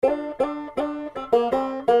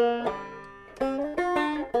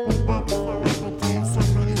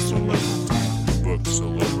Book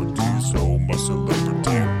celebrities, oh my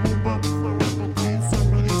celebrity.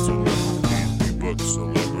 We book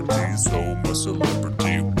celebrities, oh my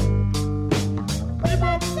celebrity.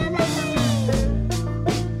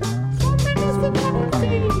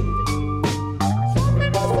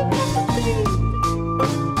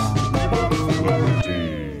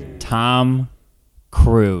 Tom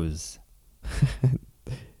Cruise.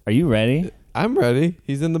 Are you ready? I'm ready.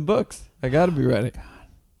 He's in the books. I got to be ready.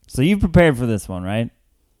 So you prepared for this one, right?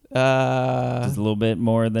 Just a I little bit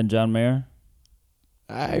more than John Mayer?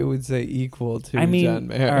 would say equal to I mean, John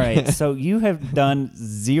Mayer. all right. So you have done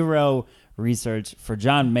zero research for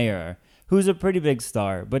John Mayer, who's a pretty big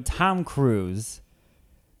star, but Tom Cruise,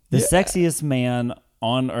 the Yeah. sexiest man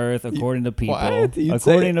on earth, according to people. What? You'd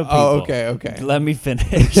According say- to people. Oh, okay. Let me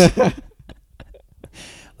finish.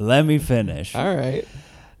 Let me finish. All right.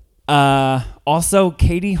 Also,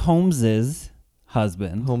 Katie Holmes's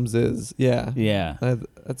husband. Holmes is. Yeah. Yeah.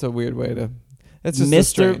 That's a weird way to. It's just Mr.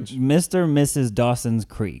 strange. Mr. Mrs. Dawson's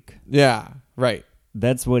Creek. Yeah. Right.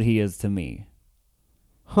 That's what he is to me.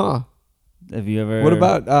 Huh. Have you ever? What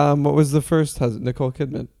about what was the first husband? Nicole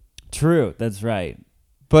Kidman. True. That's right.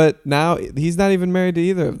 But now he's not even married to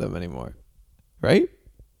either of them anymore. Right?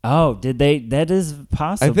 Oh, did they? That is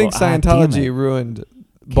possible. I think damn Scientology it. ruined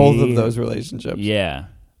both Katie- of those relationships. Yeah.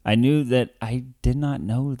 I knew that. I did not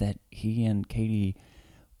know that he and Katie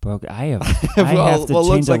broke. I have. I have to change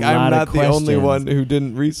looks like a lot I'm of not the only questions. one who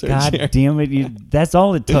didn't research God here. damn it! That's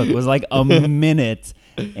all it took was like a minute,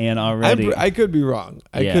 and already. I could be wrong.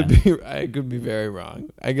 Yeah. I could be very wrong.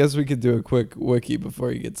 I guess we could do a quick wiki before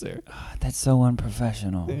he gets here. That's so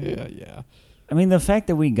unprofessional. Yeah. I mean, the fact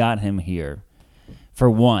that we got him here, for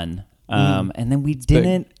one, and then we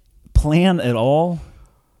didn't plan at all.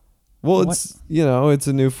 Well, What? it's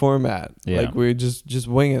a new format. Yeah. Like we're just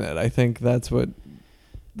winging it. I think that's what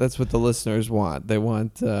the listeners want. They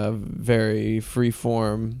want very free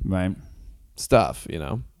form Right. stuff. See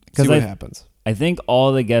 'Cause what I- happens. I think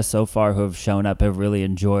all the guests so far who have shown up have really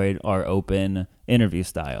enjoyed our open interview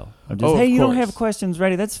style. Of just, Oh, hey, of you don't course. have questions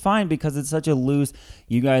ready. That's fine because it's such a loose.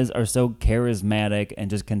 You guys are so charismatic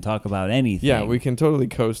and just can talk about anything. Yeah, we can totally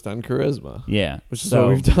coast on charisma, Yeah. which is so what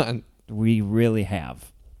we've done. we really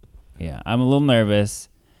have. Yeah. I'm a little nervous.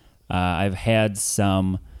 I've had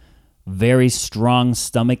some very strong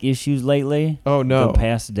stomach issues lately. Oh no! The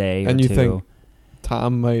past day And or you two. think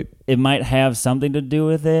Tom might? It might have something to do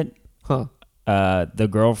with it. Huh? The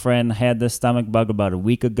girlfriend had the stomach bug about a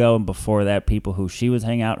week ago, and before that, people who she was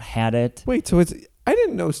hanging out had it. Wait, so I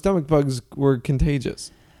didn't know stomach bugs were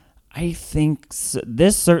contagious. I think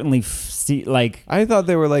this certainly I thought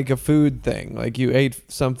they were like a food thing. Like you ate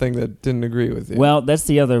something that didn't agree with you. well, that's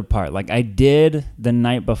the other part. Like I did the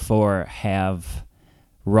night before have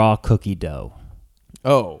raw cookie dough,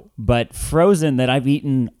 oh, but frozen that I've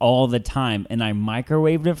eaten all the time, and I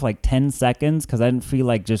microwaved it for like 10 seconds because I didn't feel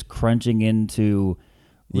like just crunching into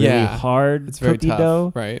really Yeah, hard it's very cookie tough,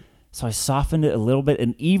 dough. right? So I softened it a little bit,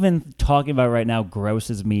 and even talking about it right now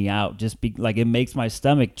grosses me out. Like it makes my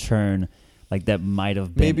stomach churn. Like that might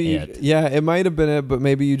have been Maybe it. yeah, it might have been it, but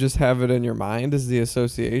maybe you just have it in your mind as the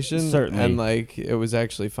association. Certainly. And like it was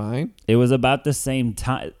actually fine. It was about the same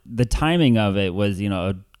time. The timing of it was,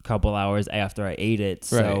 a couple hours after I ate it.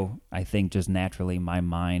 So Right. I think just naturally my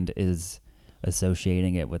mind is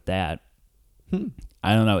associating it with that.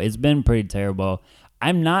 I don't know. It's been pretty terrible.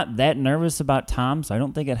 I'm not that nervous about Tom, so I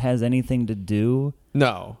don't think it has anything to do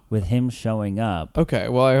No. with him showing up. Okay.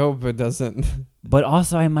 Well, I hope it doesn't. But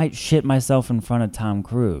also I might shit myself in front of Tom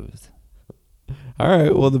Cruise. All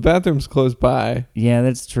right. Well, the bathroom's close by. Yeah,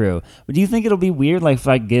 that's true. But do you think it'll be weird, like if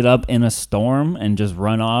I get up in a storm and just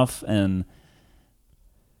run off and...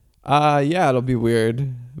 Yeah, it'll be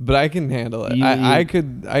weird, but I can handle it. I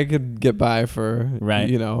could get by for Right.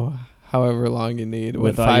 however long you need.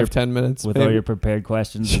 With With all your- 5-10 minutes. with maybe? all your prepared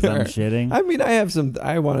questions as I'm shitting? I mean,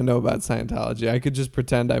 I want to know about Scientology. I could just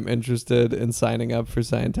pretend I'm interested in signing up for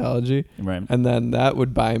Scientology, Right. and then that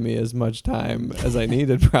would buy me as much time as I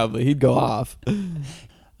needed. Probably he'd go off.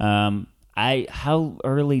 How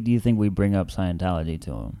early do you think we bring up Scientology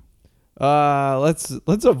to him?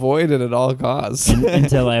 Let's avoid it at all costs.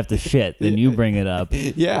 Until I have to shit, then you bring it up.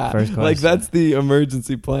 Yeah, First like question. that's the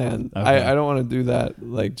emergency plan. Okay. I don't want to do that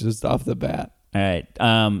like just off the bat. All right.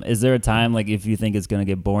 Is there a time, like, if you think it's gonna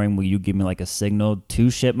get boring, will you give me like a signal to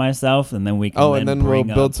shit myself, and then we can? And then we'll bring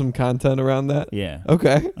build up... some content around that. Yeah.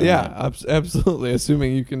 Okay. Yeah, right. absolutely.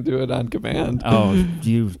 Assuming you can do it on command. Oh,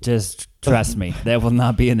 you just trust me. That will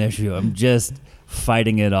not be an issue. I'm just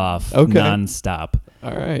fighting it off Okay. nonstop.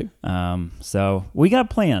 All right. So we got a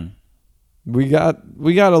plan. We got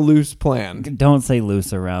a loose plan. Don't say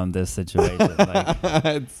loose around this situation. Like,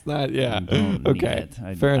 It's not. Yeah. don't need Okay.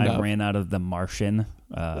 it. Fair I enough. ran out of The Martian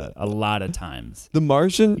a lot of times. The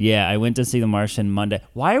Martian. Yeah, I went to see The Martian Monday.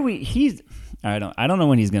 Why are we? I don't know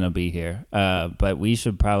when he's gonna be here. But we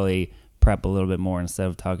should probably prep a little bit more instead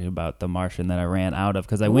of talking about The Martian that I ran out of,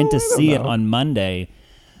 because I went to see it on Monday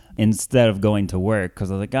instead of going to work,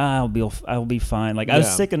 because I was like, I'll be fine. Like I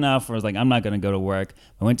was sick enough where I was like, I'm not gonna go to work.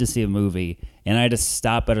 I went to see a movie, and I had to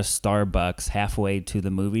stop at a Starbucks halfway to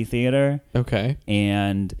the movie theater, Okay.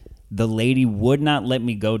 and the lady would not let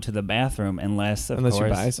me go to the bathroom unless you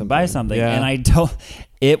course, buy something. Yeah. And I told,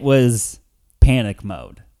 it was panic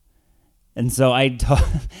mode. And so I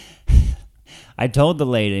told the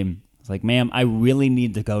lady, I was like, ma'am, I really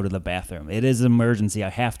need to go to the bathroom. It is an emergency. I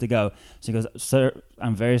have to go. She goes, sir,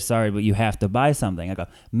 I'm very sorry, but you have to buy something. I go,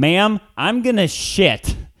 ma'am, I'm going to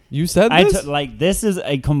shit. You said this? This is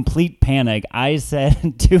a complete panic. I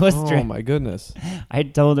said to a stranger. Oh my goodness. I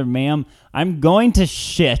told her, ma'am, I'm going to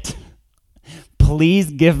shit.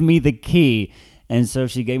 Please give me the key. And so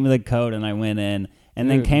she gave me the code, and I went in, and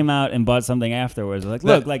then came out and bought something afterwards. Like,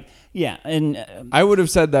 look, yeah. And I would have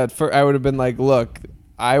said that. I would have been like, look,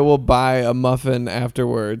 I will buy a muffin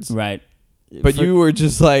afterwards. right. But you were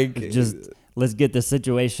just like, Let's get the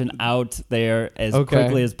situation out there as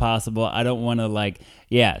quickly as possible. I don't want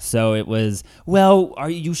to so it was, well, are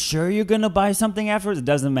you sure you're going to buy something afterwards? It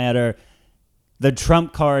doesn't matter. The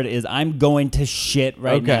trump card is I'm going to shit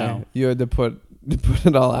right now. You had to put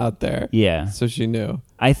it all out there. Yeah. So she knew.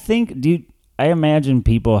 I think, I imagine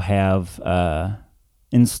people have,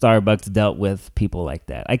 in Starbucks, dealt with people like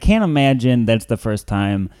that. I can't imagine that's the first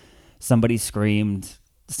time somebody screamed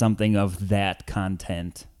something of that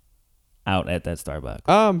content out at that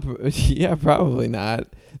Starbucks. Yeah, probably not.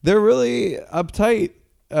 They're really uptight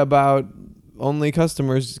about only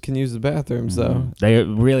customers can use the bathrooms, though. They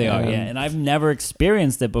really are, yeah. And I've never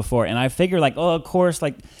experienced it before. And I figure, of course,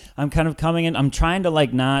 I'm kind of coming in. I'm trying to,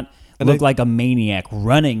 not look like a maniac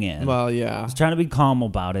running in. Well, yeah. I was trying to be calm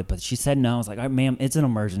about it, but she said no. I was like, all right, ma'am, it's an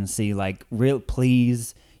emergency.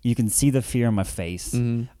 Please. You can see the fear in my face.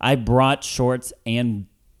 Mm-hmm. I brought shorts and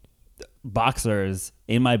boxers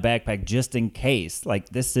in my backpack just in case. I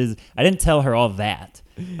didn't tell her all that.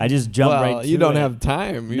 I just jumped right to you don't it. have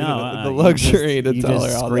time. You No, don't have the luxury to tell her all that.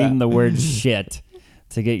 You just scream the word shit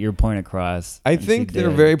to get your point across. I think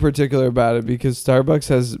they're very particular about it because Starbucks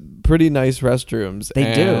has pretty nice restrooms.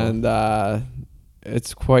 They do. And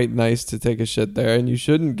it's quite nice to take a shit there, and you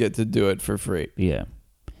shouldn't get to do it for free. Yeah.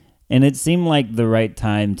 And it seemed like the right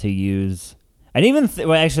time to use... I didn't even...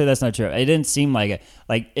 well, actually, that's not true. It didn't seem like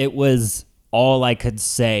it. It was all I could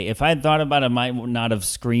say. If I had thought about it, I might not have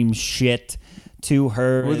screamed shit to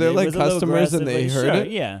her. Were there customers and they heard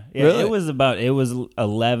it? Yeah. Really? It was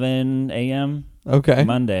 11 a.m. Okay.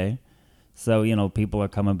 Monday. So, people are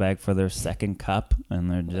coming back for their second cup, and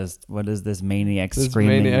they're just, what is this maniac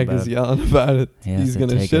screaming maniac about? is yelling about it. He's going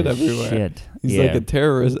to shit everywhere. Shit. He's like a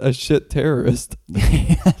terrorist, a shit terrorist.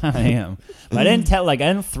 I am. But I didn't I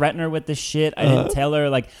didn't threaten her with the shit. I didn't tell her,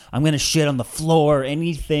 I'm going to shit on the floor or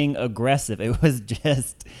anything aggressive. It was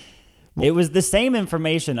just, it was the same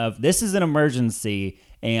information of, this is an emergency,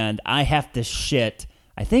 and I have to shit,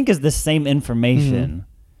 I think is the same information.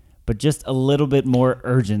 But just a little bit more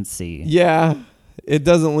urgency. Yeah, it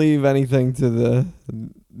doesn't leave anything to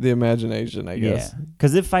the imagination, I guess. Yeah,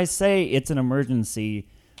 because if I say it's an emergency,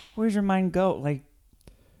 where's your mind go?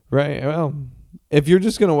 Right. Well, if you're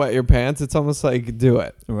just gonna wet your pants, it's almost like do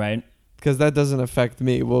it. Right. Because that doesn't affect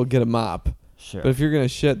me. We'll get a mop. Sure. But if you're gonna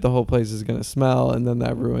shit, the whole place is gonna smell, and then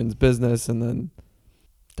that ruins business. And then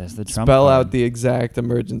that's the Trump spell card. out the exact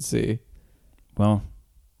emergency. Well.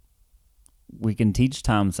 We can teach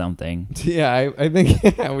Tom something. Yeah, I think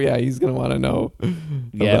he's gonna want to know.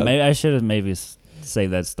 Yeah, maybe I should have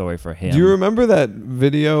saved that story for him. Do you remember that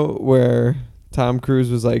video where Tom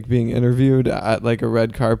Cruise was being interviewed at a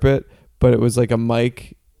red carpet, but it was a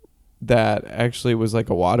mic that actually was a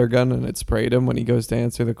water gun and it sprayed him when he goes to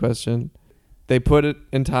answer the question? They put it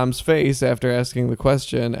in Tom's face after asking the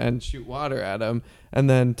question and shoot water at him, and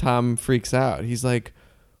then Tom freaks out. He's like,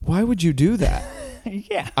 "Why would you do that?"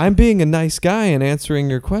 Yeah. I'm being a nice guy and answering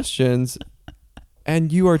your questions,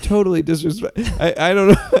 and you are totally disrespectful. I don't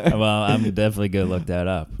know. Well, I'm definitely going to look that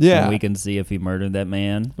up. Yeah. And we can see if he murdered that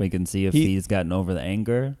man. We can see if he's gotten over the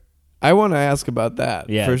anger. I want to ask about that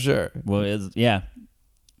for sure. Well, there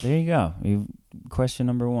you go. Question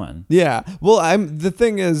number 1. Yeah. Well, the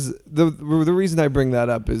thing is, the reason I bring that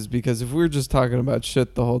up is because if we're just talking about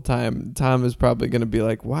shit the whole time, Tom is probably going to be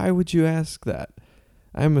like, why would you ask that?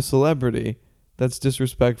 I'm a celebrity. That's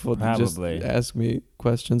disrespectful to just ask me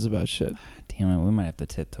questions about shit. Damn it, we might have to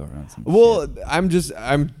tiptoe around some Well, shit.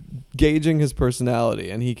 I'm gauging his personality,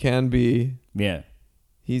 and he can be. Yeah.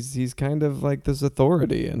 He's kind of like this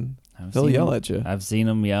authority, and I've he'll seen yell him- at you. I've seen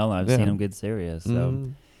him yell. I've Yeah. seen him get serious. So,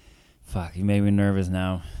 Mhm. fuck, you made me nervous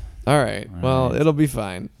now. All right. All Well, right. it'll be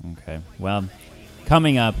fine. Okay. Well,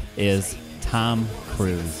 coming up is Tom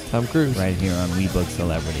Cruise Tom Cruise. right here on We Book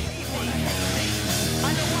Celebrity.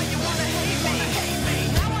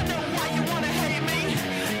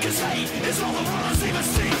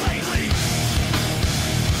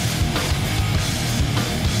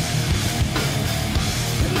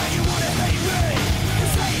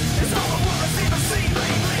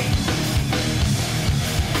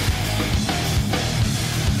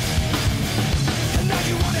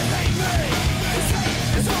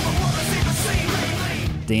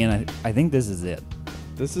 Dan, I think this is it.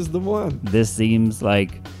 This is the one. This seems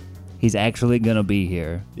like he's actually going to be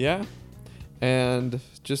here. Yeah. And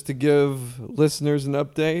just to give listeners an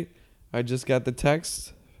update, I just got the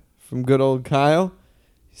text from good old Kyle.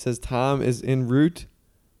 He says Tom is en route.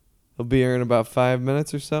 He'll be here in about 5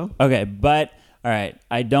 minutes or so. Okay, but all right,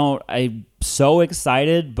 I'm so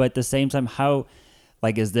excited, but at the same time,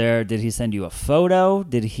 did he send you a photo?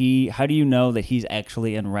 How do you know that he's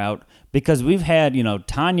actually en route? Because we've had,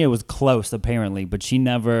 Tanya was close apparently, but she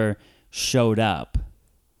never showed up.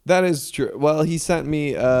 That is true. Well, he sent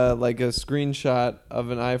me like a screenshot of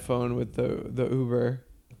an iPhone with the Uber.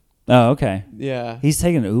 Oh, okay. Yeah. He's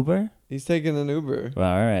taking an Uber? He's taking an Uber.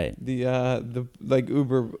 Well, all right. The like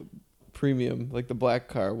Uber premium, like the black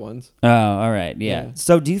car ones. Oh, all right. Yeah. Yeah.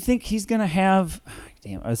 So do you think he's going to have,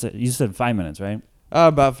 you said 5 minutes, right?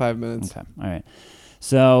 About 5 minutes. Okay. All right.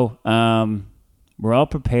 So, we're all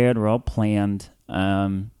prepared. We're all planned.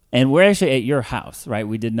 And we're actually at your house, right?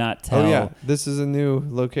 We did not tell. Oh yeah, this is a new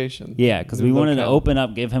location. Yeah, because New we wanted to locale. open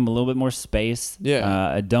up, give him a little bit more space. Yeah.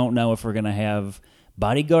 I don't know if we're going to have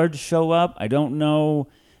bodyguards show up. I don't know.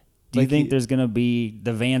 Do you Like think there's going to be,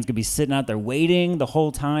 the van's going to be sitting out there waiting the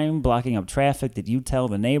whole time, blocking up traffic? Did you tell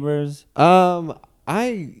the neighbors?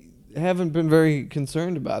 I haven't been very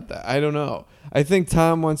concerned about that. I don't know. I think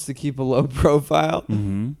Tom wants to keep a low profile.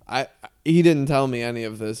 Mm-hmm. He didn't tell me any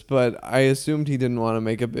of this, but I assumed he didn't want to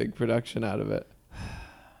make a big production out of it.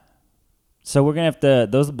 So we're going to have to,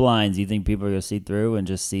 those blinds, you think people are going to see through and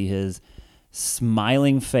just see his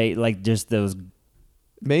smiling face, like just those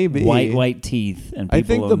Maybe white teeth? And people I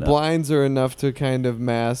think will the know. blinds are enough to kind of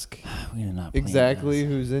mask We did not plan exactly this.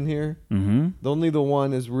 who's in here. Mm-hmm. Only the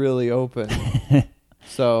one is really open.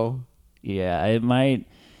 So Yeah, it might.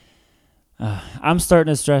 I'm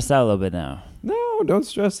starting to stress out a little bit now. no, don't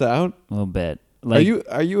stress out. A little bit. Like,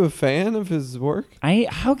 Are you a fan of his work?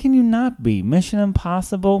 How can you not be? Mission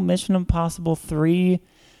Impossible 3,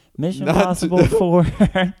 Mission Not Impossible 4.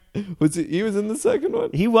 He was in the second one?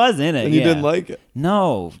 He was in it. And you yeah. didn't like it?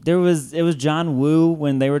 No, it was John Woo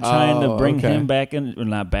when they were trying to Oh, bring okay. him back in, or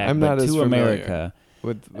not back, I'm but not as to familiar America.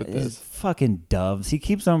 With His this. fucking doves. He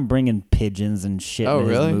keeps on bringing pigeons and shit Oh, in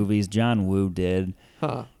his really? movies. John Woo did.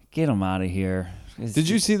 Huh. Get him out of here. Did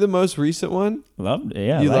you see the most recent one? Loved it?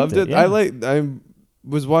 Yeah, You liked loved it? Yeah. I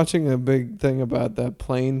was watching a big thing about that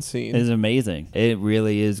plane scene. It's amazing. It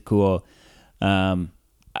really is cool. I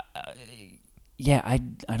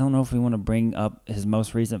don't know if we want to bring up his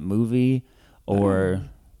most recent movie or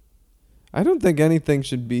I don't think anything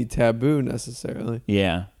should be taboo necessarily.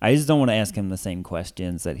 yeah. I just don't want to ask him the same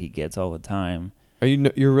questions that he gets all the time.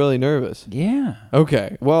 You're really nervous? Yeah.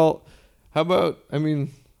 Okay. Well, how about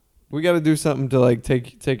we got to do something to like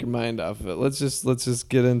take your mind off of it. Let's just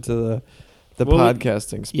get into the Well,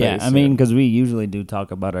 podcasting space. Yeah, I mean, because we usually do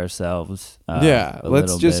talk about ourselves. yeah, a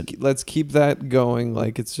let's little bit. let's keep that going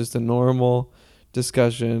like it's just a normal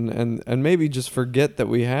discussion and maybe just forget that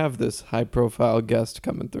we have this high profile guest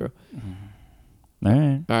coming through. All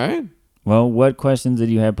right. All right? Well, what questions did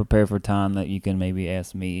you have prepared for Tom that you can maybe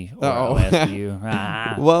ask me or I'll ask you?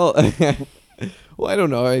 Well, I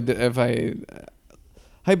don't know. If I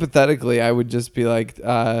hypothetically, I would just be like,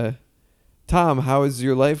 Tom, how is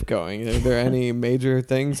your life going? Are there any major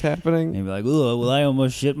things happening? Maybe like, oh, well, I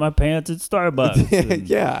almost shit my pants at Starbucks. And-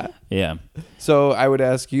 Yeah. Yeah. So I would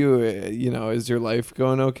ask you, is your life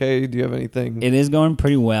going okay? Do you have anything? It is going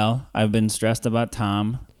pretty well. I've been stressed about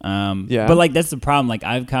Tom. Yeah. But like that's the problem. Like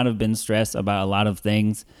I've kind of been stressed about a lot of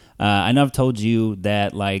things. I know I've told you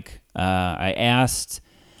that like I asked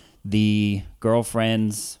the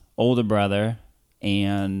girlfriend's older brother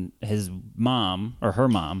and his mom or her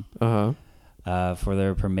mom for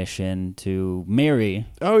their permission to marry.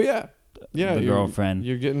 Oh yeah. Yeah. The girlfriend.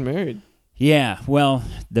 You're getting married. Yeah, well,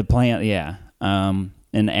 the plan, yeah. And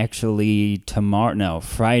actually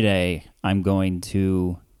Friday, I'm going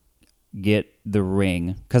to get the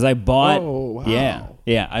ring because I bought. Oh, wow.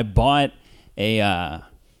 Yeah. I bought I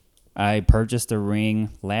purchased a ring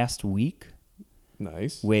last week,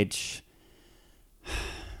 Nice. which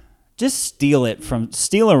just steal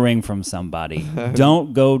a ring from somebody.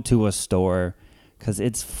 Don't go to a store because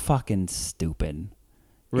it's fucking stupid.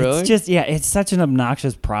 Really? It's just it's such an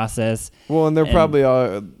obnoxious process. Well, and they're probably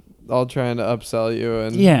all trying to upsell you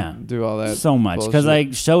and do all that so much because bullshit.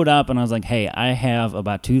 I showed up and I was like, hey, I have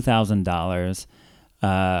about $2,000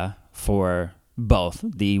 for both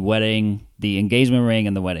the engagement ring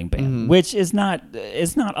and the wedding band, which is not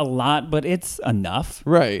a lot, but it's enough.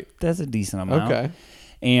 Right. That's a decent amount. Okay.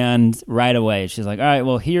 And right away she's like, all right,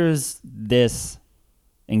 well, here's this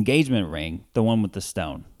engagement ring, the one with the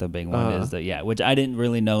stone, the big one is which I didn't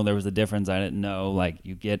really know there was a difference. I didn't know like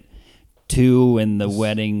you get two and the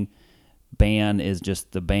wedding band is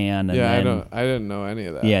just the band. And then, I didn't know any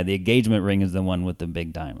of that. yeah, the engagement ring is the one with the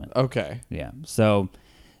big diamond. Okay. Yeah. So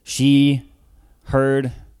she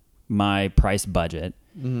heard my price budget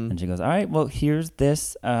and she goes, all right, well, here's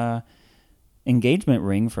this engagement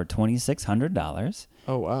ring for $2,600.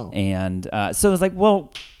 Oh, wow. And so it was like,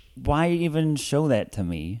 well, why even show that to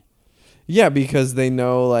me? Yeah, because they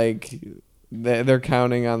know, like, they're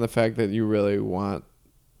counting on the fact that you really want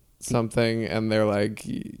something, and they're like,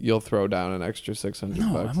 you'll throw down an extra $600.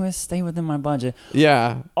 No, I'm going to stay within my budget.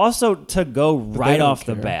 Yeah. Also, to go right don't off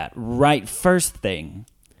the care. bat, right first thing,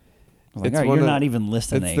 I'm like, It's all right, one you're of- not even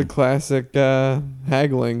listening. It's the classic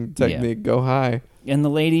haggling technique. Go high. And the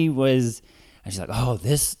lady was, and she's like, oh,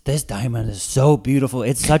 this diamond is so beautiful.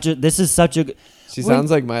 This is such a. She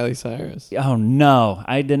sounds like Miley Cyrus. Oh no,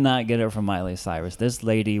 I did not get it from Miley Cyrus. This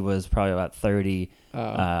lady was probably about 30,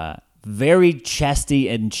 very chesty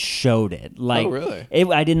and showed it. Like, really?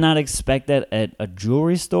 I did not expect that at a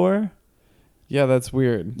jewelry store. Yeah, that's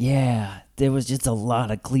weird. Yeah, there was just a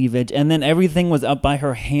lot of cleavage, and then everything was up by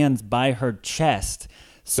her hands, by her chest.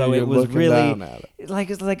 So you're it was looking really down at it. like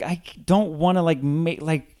it's like I don't want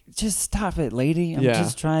to just stop it, lady. I'm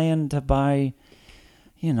just trying to buy,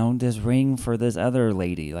 this ring for this other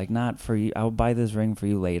lady. Like, not for you. I'll buy this ring for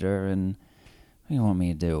you later. And what do you want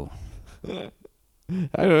me to do? I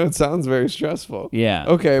don't know. It sounds very stressful. Yeah.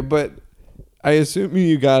 Okay, but I assume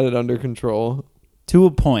you got it under control. To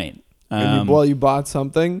a point. And you bought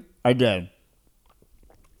something. I did.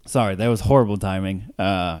 Sorry, that was horrible timing.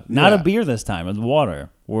 Not a beer this time. It was water.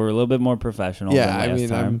 We're a little bit more professional Yeah, than last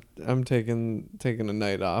time. I'm taking a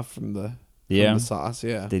night off from the sauce.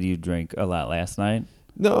 Yeah. Did you drink a lot last night?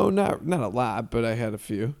 No, not a lot, but I had a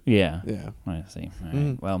few. Yeah. Yeah. I see. All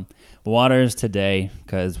right. Well, water's today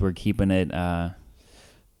because we're keeping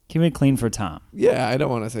it clean for Tom. Yeah, I don't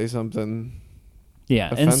want to say something.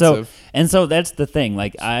 Yeah, offensive. and so that's the thing.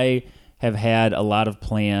 Like, I have had a lot of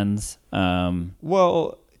plans.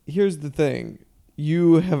 Well, here's the thing.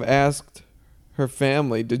 You have asked her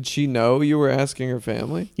family. Did she know you were asking her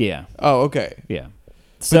family? Yeah. Oh, okay. Yeah.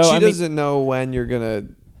 But So she doesn't know when you're gonna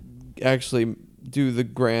actually do the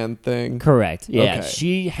grand thing. Correct. Yeah. Okay.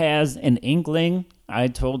 She has an inkling. I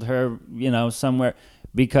told her, somewhere,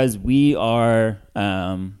 because we are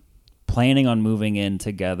planning on moving in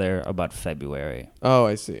together about February. Oh,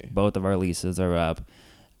 I see. Both of our leases are up.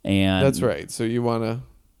 And That's right. So you want to...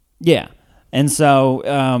 Yeah. And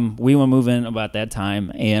so we will move in about that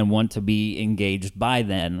time and want to be engaged by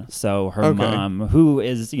then. So her mom, who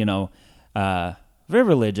is, very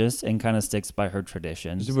religious and kind of sticks by her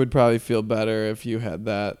traditions. She would probably feel better if you had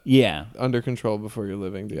that under control before you're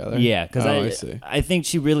living together. Yeah, because I see. I think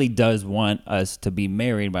she really does want us to be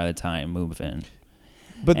married by the time we move in.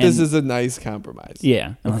 But this is a nice compromise.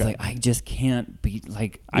 Yeah. And I was like, I just can't be,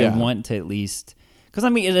 I want to at least... Because,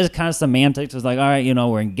 it is kind of semantics. It's like, all right,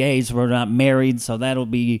 we're engaged. We're not married, so that'll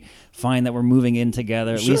be fine that we're moving in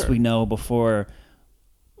together. At least we know before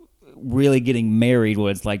really getting married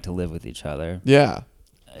what it's like to live with each other. Yeah.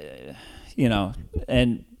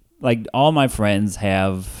 And, all my friends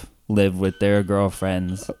have lived with their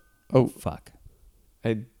girlfriends. Oh. Fuck.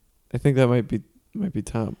 I think that might be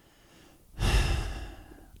Tom.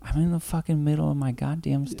 I'm in the fucking middle of my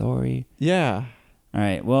goddamn story. Yeah. All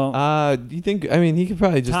right, well... do you think... he could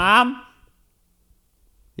probably just... Tom?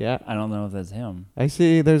 Yeah. I don't know if that's him. I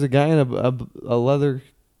see there's a guy in a leather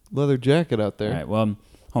jacket out there. All right, well,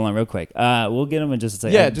 hold on real quick. We'll get him in just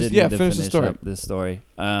a second. Yeah, finish the story. Up this story.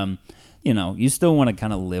 You still want to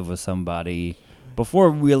kind of live with somebody before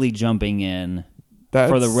really jumping in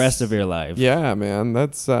for the rest of your life. Yeah, man.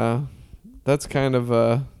 That's kind of...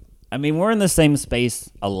 we're in the same space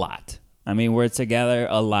a lot. We're together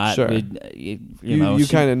a lot. Sure. You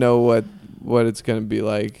kind of know what it's going to be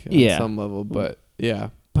like on some level, but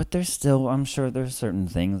yeah. But but there's still, I'm sure there's certain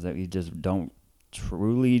things that you just don't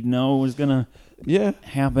truly know is gonna Yeah.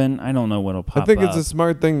 happen. I don't know what'll pop I think up. it's a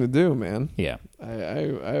smart thing to do, man. Yeah.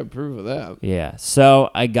 I approve of that. Yeah. So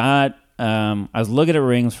I got, I was looking at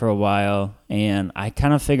rings for a while, and I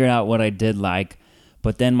kind of figured out what I did like,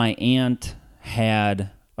 but then my aunt had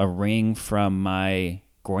a ring from my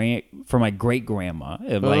great grandma.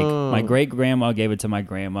 My great grandma gave it to my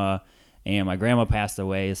grandma, and my grandma passed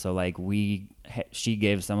away. So like she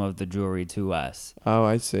gave some of the jewelry to us. Oh,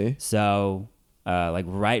 I see. So like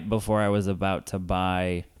right before I was about to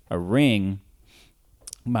buy a ring,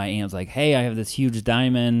 my aunt's like, "Hey, I have this huge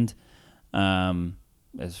diamond.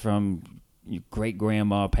 It's from your great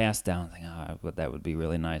grandma, passed down." I think, but that would be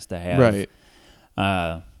really nice to have. Right.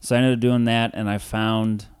 So I ended up doing that, and I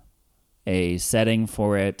found a setting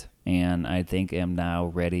for it, and I think am now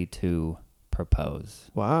ready to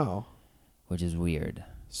propose, Wow. which is weird.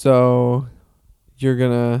 So you're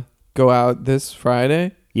gonna go out this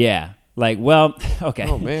Friday? Yeah. Like, well, okay.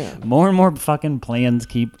 Oh man. More and more fucking plans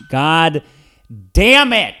keep. God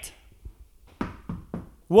damn it!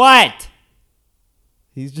 What?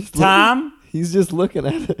 He's just Tom? He's just looking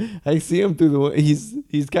at it. I see him through the window.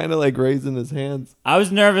 He's kind of like raising his hands. I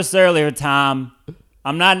was nervous earlier, Tom.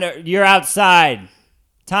 I'm not. You're outside.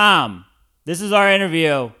 Tom, this is our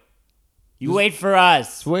interview. You wait for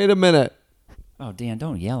us. Wait a minute. Oh, Dan,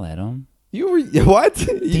 don't yell at him. You were what?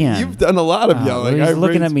 Dan. You've done a lot of yelling. He's I've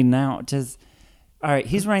looking raised- at me now. Just all right.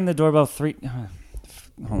 He's ringing the doorbell 3.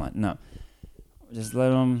 Hold on. No. Just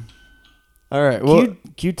let him. All right. Well. Can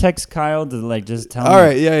you text Kyle to like just tell him? All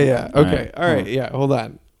right. Yeah. All Okay. right, All right. hold on. Yeah. Hold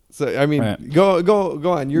on. So I mean, All right.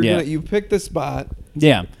 go on. You're Yeah. you pick the spot.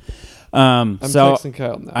 Yeah. I'm So texting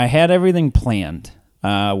Kyle now. I had everything planned.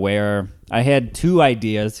 Where I had 2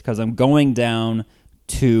 ideas because I'm going down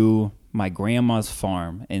to my grandma's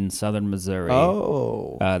farm in southern Missouri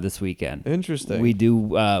this weekend. Interesting. We do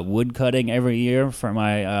wood cutting every year for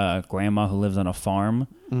my grandma who lives on a farm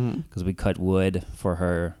because we cut wood for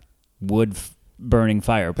her wood burning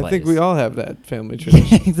fireplace. I think we all have that family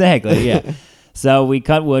tradition. Exactly, yeah. So we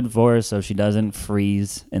cut wood for her so she doesn't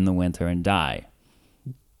freeze in the winter and die.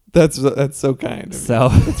 That's so kind of you. So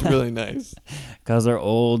It's really nice. because her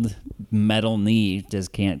old metal knee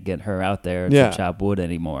just can't get her out there Yeah. to chop wood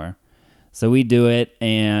anymore. So we do it,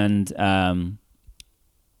 and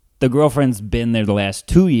the girlfriend's been there the last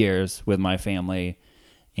 2 years with my family,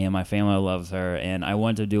 and my family loves her, and I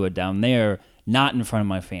want to do it down there, not in front of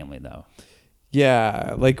my family, though.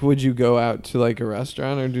 Yeah. Like, would you go out to like a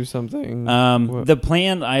restaurant or do something? What- The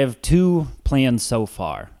plan, I have 2 plans so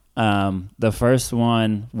far. The first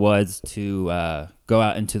one was to go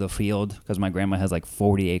out into the field because my grandma has like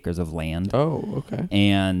 40 acres of land. Oh, okay.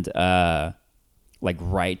 And like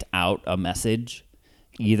write out a message,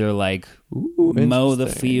 either like Ooh, mow the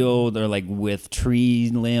interesting. field or like with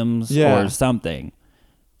tree limbs Yeah. or something,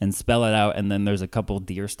 and spell it out. And then there's a couple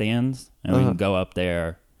deer stands, and we Uh-huh. can go up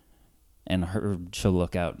there, and she'll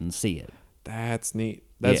look out and see it. That's neat.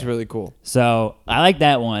 That's Yeah. really cool. So I like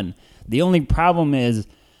that one. The only problem is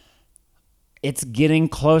it's getting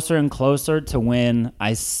closer and closer to when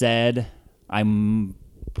I said I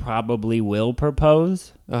probably will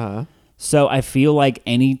propose. Uh-huh. So I feel like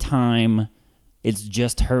anytime it's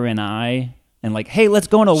just her and I, and like, hey, let's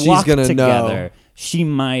go on a She's walk gonna together, know. she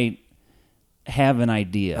might have an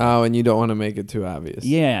idea. Oh, and you don't want to make it too obvious.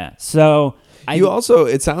 Yeah. So You also,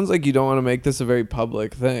 it sounds like you don't want to make this a very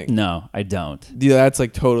public thing. no, I don't. Yeah, that's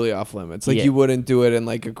like totally off limits. Like Yeah. you wouldn't do it in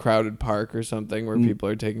like a crowded park or something where people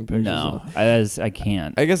are taking pictures. No, of- I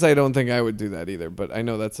can't. I guess I don't think I would do that either, but I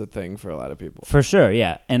know that's a thing for a lot of people. For sure,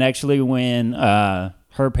 yeah. And actually, when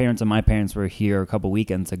her parents and my parents were here a couple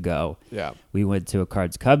weekends ago, Yeah. we went to a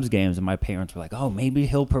Cards Cubs games, and my parents were like, "Oh, maybe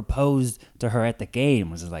he'll propose to her at the game."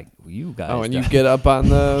 I was just like, you guys. Oh, and you don't- get up on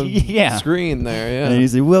the Yeah. screen there. And Yeah. he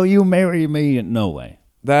said, "Will you marry me?" No way.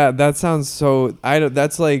 That sounds so.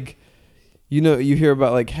 That's like, you know, you hear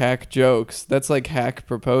about like hack jokes. That's like hack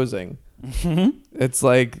proposing. It's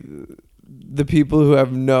like the people who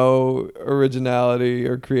have no originality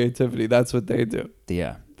or creativity. That's what they do.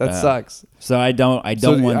 Yeah, That sucks. So I don't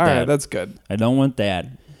So, want all that. right, that's good. I don't want that.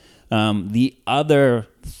 The other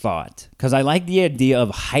thought, because I like the idea of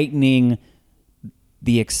heightening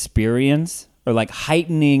the experience, or like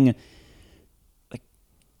heightening. Like,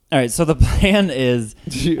 all right, so the plan is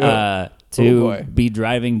Oh, to boy. be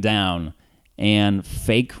driving down and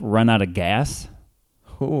fake run out of gas,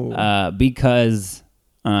 Ooh. because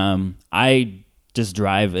I just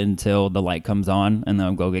drive until the light comes on and then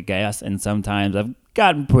I'll go get gas. And sometimes I've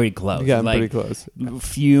gotten pretty close. You got like, pretty close.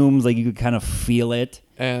 Fumes, like you could kind of feel it.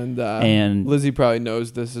 And and- Lizzie probably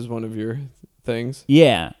knows this is one of your things.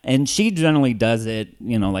 Yeah, and she generally does it,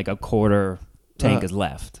 like a quarter tank Uh-huh. is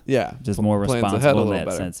left. Yeah, Just more plans ahead a responsible in little that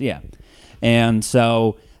better. sense. Yeah. And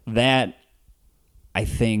so that, I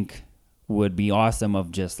think, would be awesome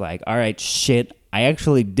of just like, all right, shit, I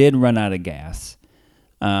actually did run out of gas.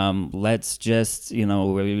 Let's just,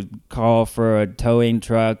 we call for a towing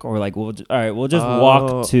truck, or like, we'll just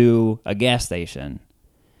walk to a gas station.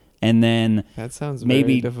 And then That sounds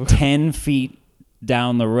maybe very difficult. 10 feet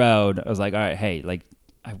down the road, I was like, all right, hey, like,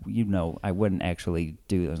 I wouldn't actually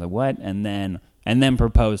do this. I was like, what? And then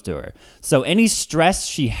propose to her. So any stress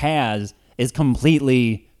she has is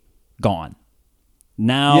completely gone.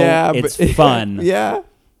 Now it's fun. Yeah.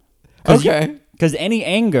 Cause Okay. Because any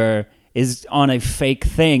anger is on a fake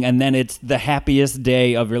thing, and then it's the happiest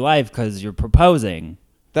day of your life because you're proposing.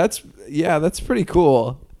 That's pretty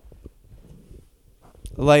cool.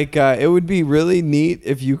 Like, it would be really neat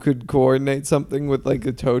if you could coordinate something with like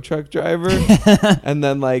a tow truck driver, and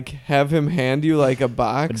then like have him hand you like a A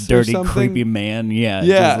box, dirty, or something. creepy man. Yeah.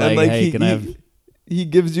 Yeah, just and like hey, can I have... he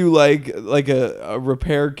gives you like a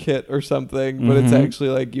repair kit or something, but it's Mhm. actually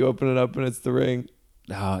like you open it up and it's the ring.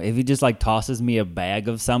 Oh, if he just like tosses me a bag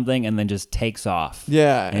of something and then just takes off.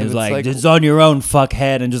 Yeah, And he's it's like, it's on your own,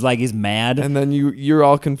 fuckhead, and just like he's mad. and then you're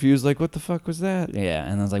all confused, like, what the fuck was that? Yeah,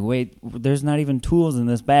 and I was like, wait, there's not even tools in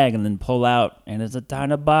this bag, and then pull out, and it's a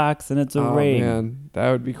tiny box, and it's a Oh ring. man,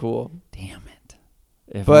 that would be cool. Damn it!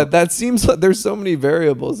 If But that seems like there's so many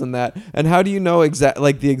variables in that. And how do you know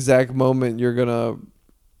the exact moment you're gonna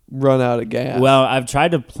run out of gas? well, I've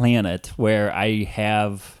tried to plan it where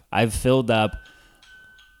I've filled up.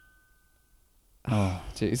 Oh,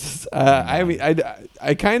 Jesus. I mean,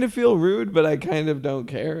 I kind of feel rude, but I kind of don't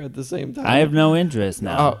care at the same time. I have no interest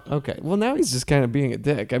now. Oh, okay. Well, now he's just kind of being a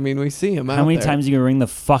dick. I mean, we see him out How many there. times are you gonna ring the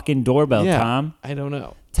fucking doorbell, Yeah, Tom? I don't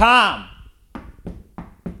know. Tom.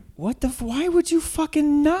 What the? Why would you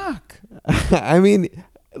fucking knock? I mean,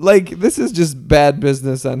 like, this is just bad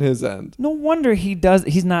business on his end. No wonder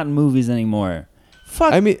he's not in movies anymore.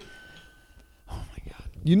 Fuck. I mean, oh my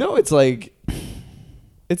god. it's like,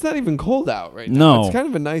 it's not even cold out right now. No. It's kind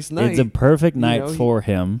of a nice night. It's a perfect You night know, for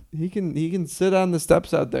him. He can sit on the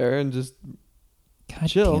steps out there and just God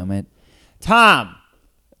chill. damn it. Tom,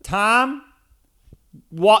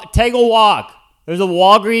 take a walk. There's a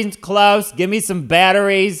Walgreens close. Give me some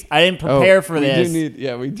batteries. I didn't prepare for this. We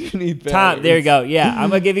do need batteries. Tom, there you go. Yeah, I'm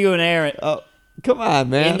going to give you an errand. Oh, come on,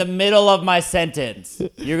 man. In the middle of my sentence,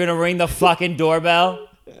 you're going to ring the fucking doorbell?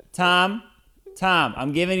 Tom,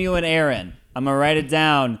 I'm giving you an errand. I'm going to write it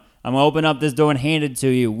down. I'm going to open up this door and hand it to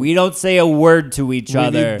you. We don't say a word to each we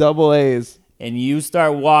other. need double A's. And you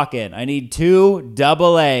start walking. I need 2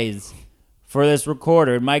 double A's for this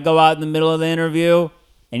recorder. It might go out in the middle of the interview,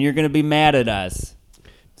 and you're going to be mad at us.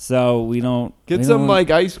 So we don't... Get we some don't-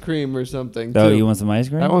 like ice cream or something. Oh, too. you want some ice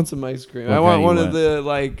cream? I want some ice cream. What I kind want you one of want? the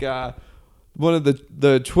like one of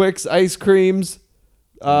the Twix ice creams.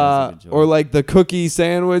 That's a good choice. Or like the cookie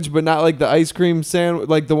sandwich, but not like the ice cream sandwich,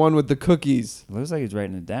 like the one with the cookies. Looks like he's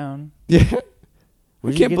writing it down. Yeah, I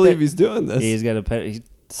Where'd you can't get believe that? he's doing this. He's got a pet. He's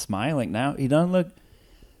smiling now. He doesn't look...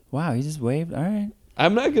 Wow, he just waved. All right.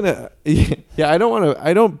 I'm not gonna. Yeah, I don't want to.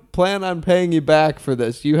 I don't plan on paying you back for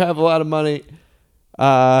this. You have a lot of money,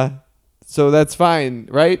 so that's fine,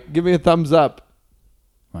 right? Give me a thumbs up.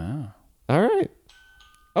 Wow. All right.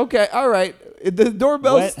 Okay. All right. The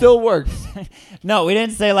doorbell What? still works. No, we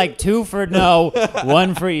didn't say like 2 for no,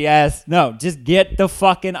 1 for yes. No, just get the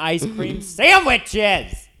fucking ice cream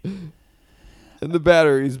sandwiches. And the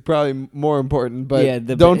battery is probably more important, but Yeah,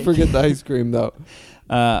 don't forget the ice cream though.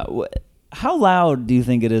 How loud do you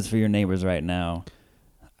think it is for your neighbors right now?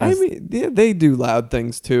 I mean, yeah, they do loud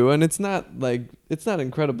things too, and it's not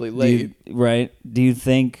incredibly late. Right? Do you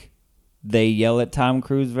think they yell at Tom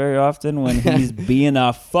Cruise very often when he's being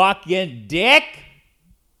a fucking dick?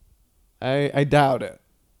 I doubt it.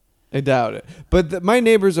 But my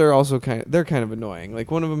neighbors are also they're kind of annoying. Like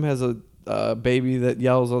one of them has a baby that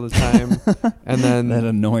yells all the time, and then That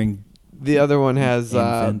annoying. the other one has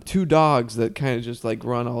Infant. 2 dogs that kind of just like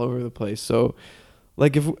run all over the place. So,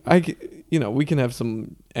 like if we can have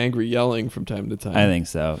some angry yelling from time to time. I think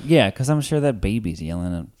so. Yeah, because I'm sure that baby's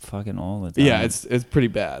yelling at fucking all the time. Yeah, it's pretty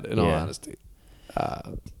bad in all Yeah. honesty. But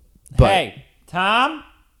Hey, Tom.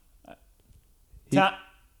 He- Tom.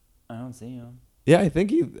 I don't see him. yeah, I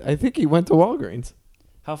think he went to Walgreens.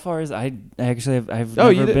 How far is I've Oh,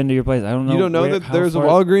 you never di- been to your place. I don't know. You don't know where- that how there's a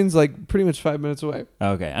far- Walgreens like pretty much 5 minutes away.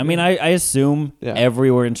 Okay. I mean, I assume Yeah.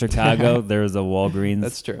 everywhere in Chicago there's a Walgreens.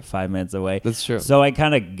 That's true. 5 minutes away. That's true. So I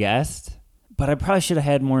kind of guessed, but I probably should have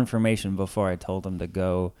had more information before I told him to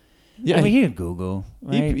go Yeah, I mean, he could Google.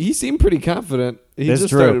 Right? he seemed pretty confident. He That's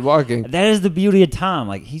just true. started walking. That is the beauty of Tom.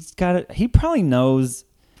 Like he's got it. He probably knows.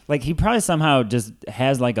 Like he probably somehow just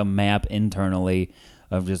has like a map internally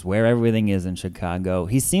of just where everything is in Chicago.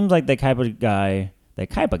 He seems like the type of guy.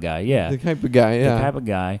 Yeah. The type of guy, yeah. The type of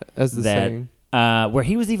guy. That's the saying. Where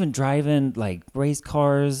he was even driving like race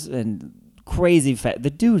cars and crazy fat. The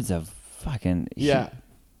dude's a fucking Yeah.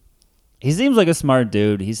 He seems like a smart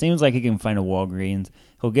dude. He seems like he can find a Walgreens.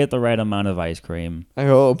 He'll get the right amount of ice cream. I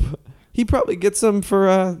hope. He probably gets some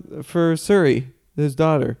for Suri, his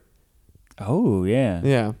daughter. Oh yeah.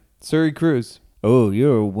 Yeah. Suri Cruz. Oh,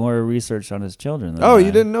 you're more research on his children. Than Oh, I.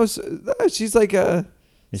 you didn't know? She's like a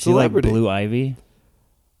Is celebrity. she like Blue Ivy?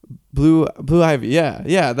 Blue Ivy.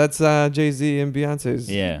 Yeah. That's Jay-Z and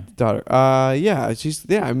Beyonce's Yeah. daughter. Yeah.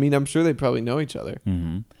 I mean, I'm sure they probably know each other.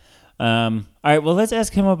 Mm-hmm. All right. Well, let's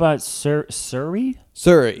ask him about Suri.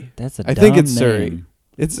 Suri. That's a I think dumb it's name. Suri.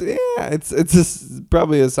 It's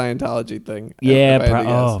probably a Scientology thing. Yeah. if I had to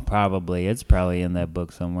guess. Probably. It's probably in that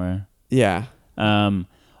book somewhere. Yeah. Man.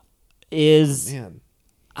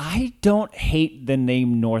 I don't hate the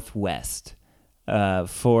name Northwest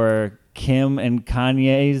for Kim and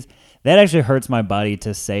Kanye's. That actually hurts my body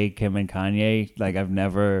to say Kim and Kanye. Like I've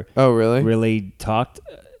never Oh, really? really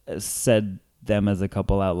said them as a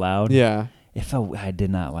couple out loud. Yeah. I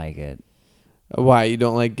did not like it. Why? You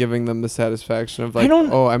don't like giving them the satisfaction of like,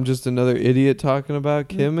 oh, I'm just another idiot talking about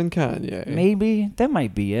Kim and Kanye. Maybe that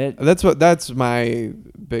might be it. That's my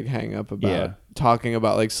big hang up about Yeah. talking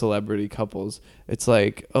about like celebrity couples. It's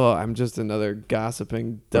like, oh, I'm just another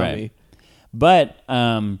gossiping dummy. Right. But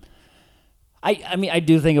I mean I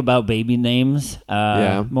do think about baby names.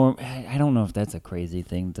 Yeah. More. I don't know if that's a crazy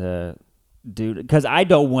thing to do because I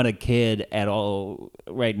don't want a kid at all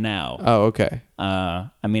right now. Oh, okay. I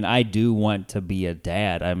mean I do want to be a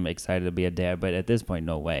dad. I'm excited to be a dad, but at this point,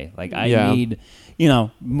 no way. Like I need,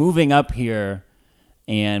 moving up here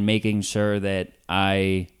and making sure that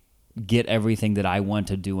I get everything that I want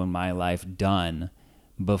to do in my life done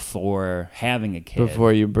before having a kid.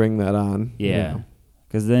 Before you bring that on. Yeah.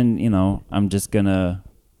 Because then, I'm just going to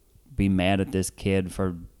be mad at this kid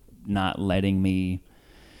for not letting me.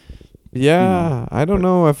 Yeah. I don't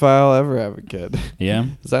know if I'll ever have a kid. Yeah.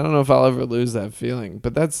 'Cause I don't know if I'll ever lose that feeling.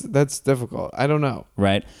 But that's difficult. I don't know.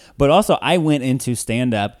 Right. But also, I went into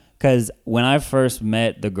stand-up because when I first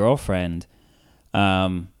met the girlfriend,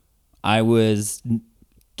 I was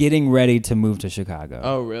getting ready to move to Chicago.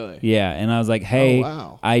 Oh, really? Yeah. And I was like, hey,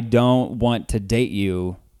 wow. I don't want to date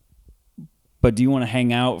you, but do you want to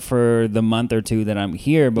hang out for the month or two that I'm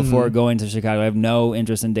here before going to Chicago? I have no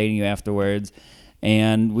interest in dating you afterwards.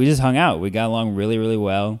 And we just hung out. We got along really, really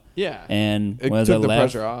well. Yeah. And It when took I the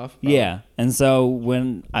left, pressure off. yeah. And so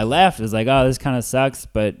when I left, it was like, oh, this kind of sucks,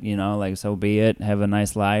 but, so be it. Have a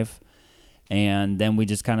nice life. And then we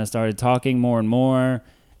just kind of started talking more and more.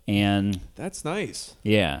 And That's nice.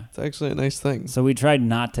 yeah. It's actually a nice thing. So we tried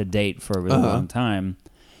not to date for a really long time.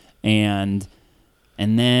 And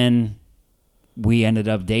then we ended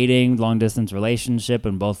up dating, long distance relationship,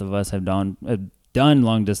 and both of us have done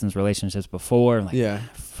long distance relationships before. Like, Yeah.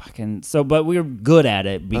 fucking. So, but we were good at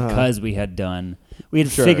it because we had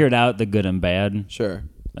Sure. figured out the good and bad Sure.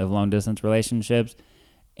 of long distance relationships.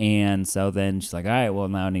 And so then she's like, all right, well,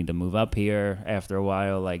 now I need to move up here after a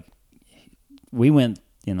while. Like, we went,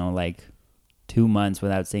 like 2 months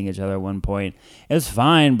without seeing each other at one point. It was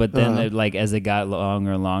fine, but then as it got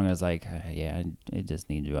longer and longer, I was like, yeah, I just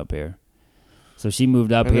need you up here. So she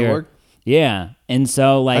moved up And it here. worked? Yeah. And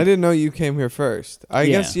so I didn't know you came here first. I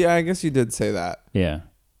guess you did say that yeah.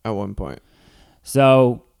 at one point.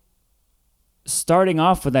 So starting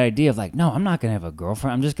off with that idea of like, no, I'm not going to have a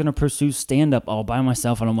girlfriend. I'm just going to pursue stand-up all by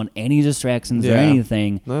myself. I don't want any distractions or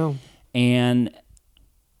anything. No. And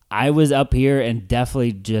I was up here and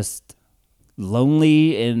definitely just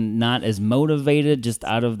lonely and not as motivated just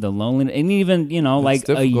out of the loneliness. And even, like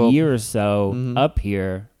difficult. a year or so up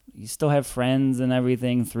here, you still have friends and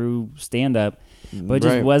everything through stand-up, but it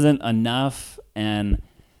just wasn't enough. And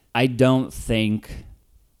I don't think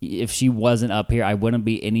if she wasn't up here, I wouldn't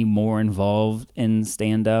be any more involved in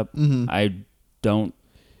stand-up. I don't.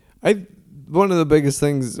 One of the biggest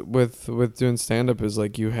things with doing stand-up is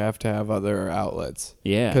like you have to have other outlets.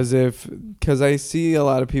 Yeah. Because I see a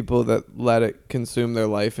lot of people that let it consume their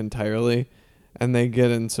life entirely, and they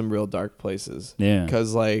get in some real dark places. Yeah.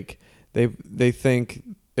 Because like they think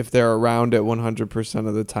if they're around it 100%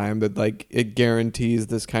 of the time that like it guarantees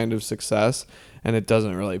this kind of success, and it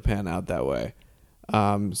doesn't really pan out that way.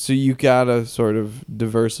 So you gotta sort of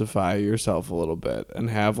diversify yourself a little bit and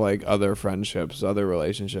have like other friendships, other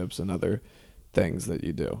relationships, and other things that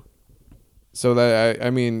you do. So that I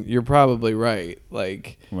mean, you're probably right.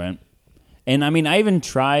 Like, Right. And I mean, I even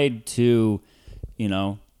tried to,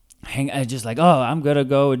 I just like, oh, I'm going to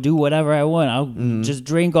go do whatever I want. I'll just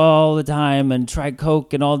drink all the time and try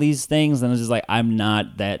Coke and all these things. And it's just like, I'm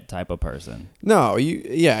not that type of person. no,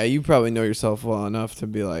 you probably know yourself well enough to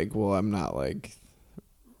be like, well, I'm not like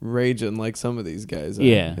raging like some of these guys are.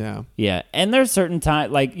 Yeah. Yeah. And there's certain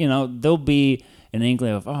times, like, there'll be an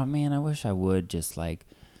inkling of, oh, man, I wish I would just like,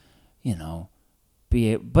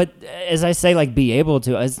 but as I say, like, be able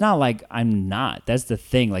to, it's not like I'm not. That's the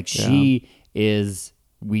thing. Like, she is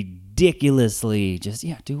ridiculously just,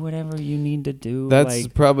 do whatever you need to do. That's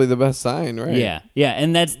like, probably the best sign, right? Yeah. Yeah.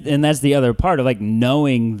 And that's the other part of, like,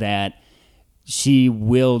 knowing that she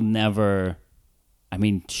will never, I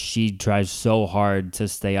mean, she tries so hard to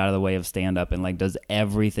stay out of the way of stand-up and, like, does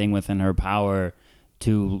everything within her power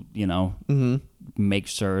to, make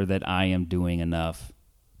sure that I am doing enough.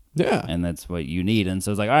 Yeah. And that's what you need. And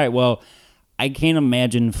so it's like, all right, well, I can't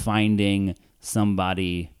imagine finding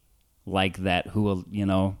somebody like that who will,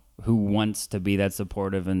 who wants to be that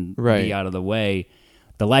supportive and be out of the way.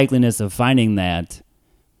 The likeliness of finding that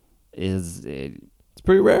is... It's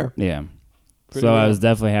pretty rare. Yeah. Pretty so rare. I was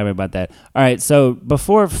definitely happy about that. All right, so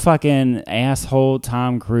before fucking asshole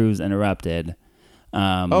Tom Cruise interrupted...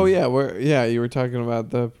 oh, yeah. You were talking about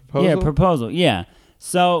the proposal? Yeah, proposal. Yeah.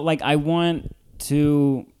 So, like, I want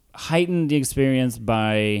to heighten the experience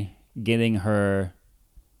by getting her,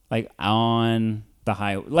 like, on the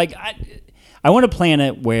highway. Like, I want to plan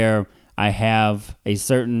it where I have a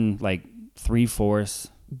certain, like, 3/4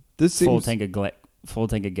 full tank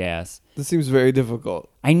of gas. This seems very difficult.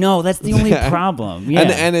 I know. That's the only problem. Yeah.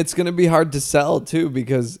 And it's going to be hard to sell, too,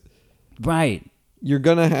 because... Right. You're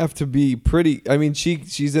going to have to be pretty... I mean,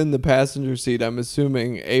 she's in the passenger seat, I'm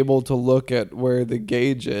assuming, able to look at where the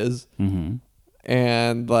gauge is. Mm-hmm.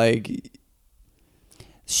 And, like...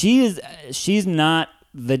 She's not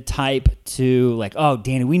the type to, like, oh,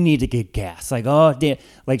 Danny, we need to get gas. Like, oh, Dan.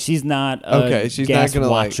 Like, she's not a she's gas not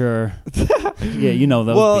gonna watcher. Yeah, you know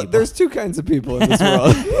those well, people. there's two kinds of people in this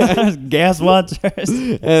world. Gas watchers.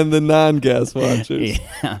 And the non-gas watchers.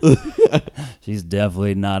 Yeah. She's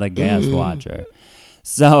definitely not a gas watcher.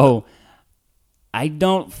 So, I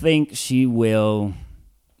don't think she will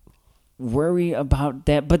worry about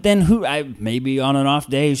that. But then maybe on an off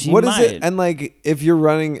day she What might. is it? And like if you're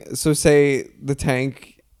running, so say the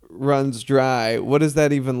tank runs dry, what is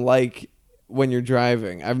that even like when you're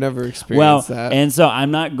driving? I've never experienced that. And so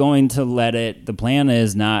I'm not going to let it, the plan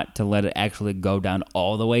is not to let it actually go down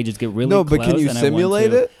all the way, just get really close. No, but can you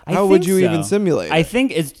simulate it? How would you even simulate it? I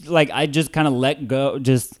think it's like I just kind of let go,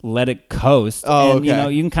 just let it coast. Oh, and,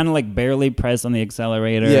 okay. you can kind of like barely press on the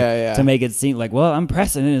accelerator Yeah. to make it seem like, well, I'm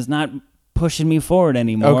pressing it. It's not pushing me forward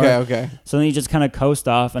anymore. Okay. So then you just kind of coast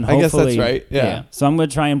off and I guess hopefully... that's right, yeah. So I'm going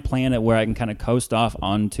to try and plan it where I can kind of coast off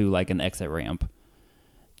onto like an exit ramp.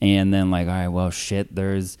 And then like, all right, well, shit,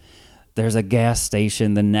 there's a gas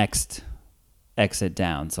station the next exit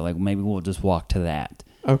down. So like maybe we'll just walk to that.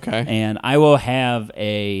 Okay. And I will have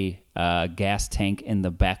a gas tank in the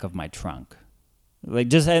back of my trunk. Like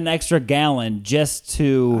just an extra gallon just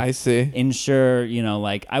to I see. ensure,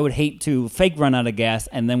 like I would hate to fake run out of gas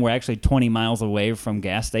and then we're actually 20 miles away from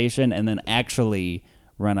gas station and then actually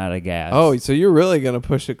run out of gas. Oh, so you're really going to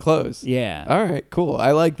push it close. Yeah. All right, cool.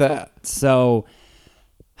 I like that. So,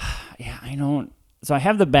 yeah, so I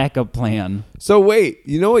have the backup plan. So wait,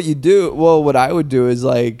 you know what you do? Well, what I would do is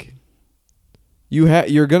like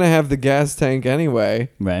you're going to have the gas tank anyway.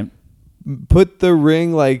 Right. Put the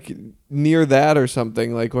ring like near that or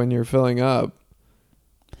something, like when you're filling up.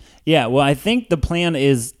 Yeah, well, I think the plan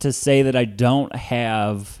is to say that I don't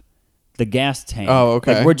have the gas tank. Oh,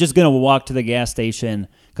 okay. Like, we're just going to walk to the gas station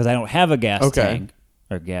because I don't have a gas Okay. tank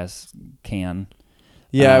or gas can.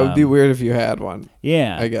 Yeah, it would be weird if you had one.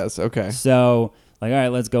 Yeah. I guess. Okay. So, like, all right,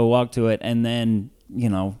 let's go walk to it. And then,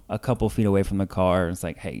 a couple feet away from the car, it's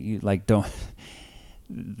like, hey, you, like, don't...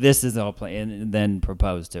 this is all planned, and then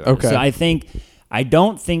propose to her. Okay. So I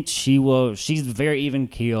don't think she will. She's very even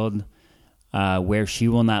keeled, where she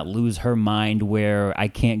will not lose her mind, where I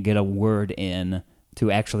can't get a word in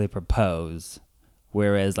to actually propose.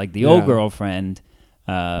 Whereas, like the old girlfriend,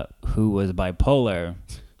 who was bipolar,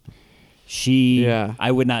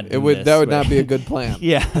 I would not. That would not be a good plan.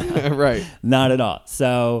 Yeah, Right. Not at all.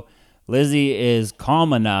 So Lizzie is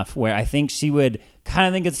calm enough where I think she would kind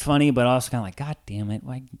of think it's funny, but also kind of like, God damn it,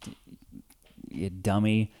 why, you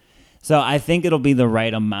dummy. So I think it'll be the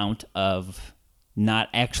right amount of not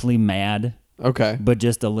actually mad, Okay. but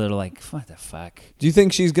just a little like, what the fuck? Do you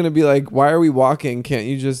think she's going to be like, why are we walking? Can't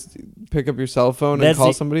you just pick up your cell phone and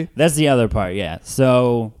call somebody? That's the other part, yeah.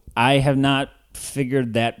 So I have not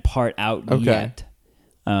figured that part out yet.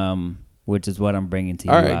 Which is what I'm bringing to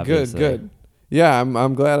you. All right, obviously. good. Yeah,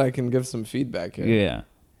 I'm glad I can give some feedback here. Yeah.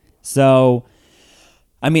 So,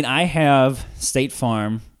 I mean, I have State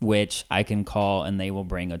Farm, which I can call and they will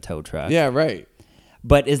bring a tow truck. Yeah, right.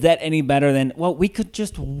 But is that any better than, well, we could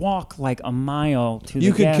just walk like a mile to the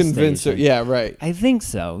You could gas convince station. her. Yeah, right. I think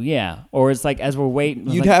so, yeah. Or it's like as we're waiting.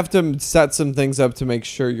 You'd like, have to set some things up to make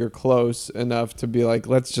sure you're close enough to be like,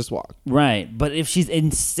 let's just walk. Right. But if she's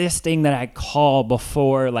insisting that I call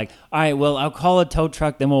before, like, all right, well, I'll call a tow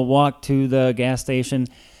truck, then we'll walk to the gas station.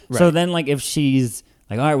 Right. So then, like, if she's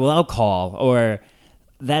like, all right, well, I'll call, or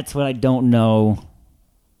that's what I don't know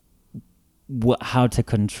how to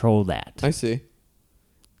control that. I see.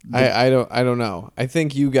 I don't know. I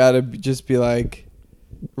think you gotta just be like,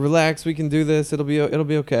 relax. We can do this. It'll be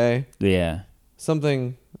okay. Yeah.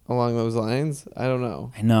 Something along those lines. I don't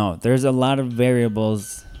know. I know. There's a lot of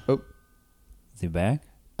variables. Oh, Is he back?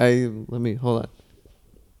 let me hold on.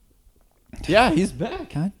 Yeah, he's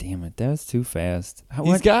back. God damn it. That was too fast.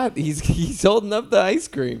 He's holding up the ice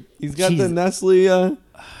cream. He's got the Jeez. Nestle That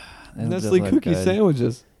Nestle does look cookie good.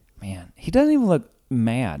 sandwiches. Man, he doesn't even look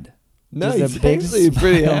mad. No, Just he's a big actually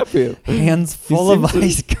pretty smile. happy. Hands full of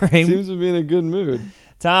ice cream. Seems to be in a good mood.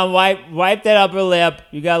 Tom, wipe that upper lip.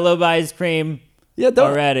 You got a little bit of ice cream Yeah,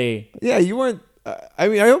 don't. already. Yeah, you weren't. I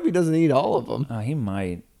mean, I hope he doesn't eat all of them. Oh, he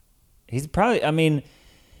might. He's probably. I mean,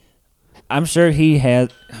 I'm sure he has.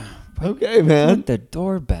 Okay, man. Hit the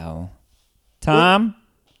doorbell. Tom,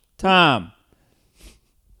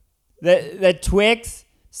 the Twix.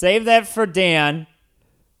 Save that for Dan.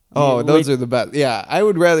 Oh, those are the best. Yeah, I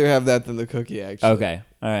would rather have that than the cookie, actually. Okay.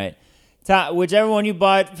 All right. Tom, whichever one you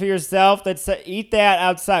bought for yourself, eat that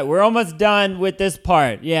outside. We're almost done with this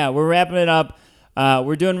part. Yeah, we're wrapping it up.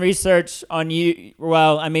 We're doing research on you.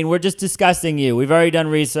 Well, I mean, we're just discussing you. We've already done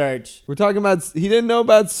research. We're talking about. He didn't know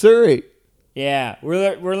about Surrey. Yeah,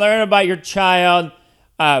 we're learning about your child.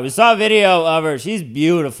 We saw a video of her. She's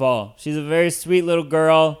beautiful. She's a very sweet little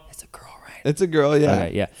girl. It's a girl, right? It's a girl, yeah.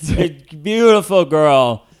 Okay, yeah. A beautiful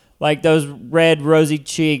girl. Like those red, rosy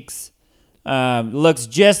cheeks. Looks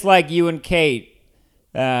just like you and Kate.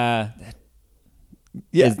 Yeah,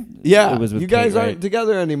 It yeah. was with You guys Kate, right? aren't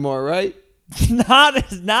together anymore, right? Now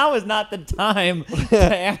is not the time to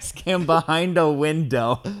ask him behind a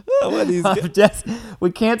window. What he's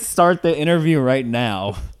We can't start the interview right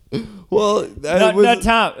now. well, No,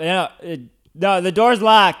 Tom. No, the door's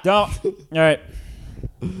locked. Don't. All right.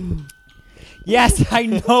 Yes, I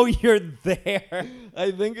know you're there.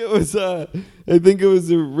 I think it was a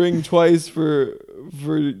ring twice for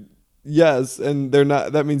yes, and they're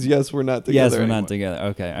not. That means yes, we're not together. Yes, we're anymore. not together.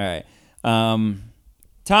 Okay, all right.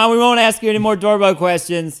 Tom, we won't ask you any more doorbell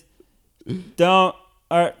questions. Don't.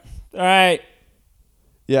 All right.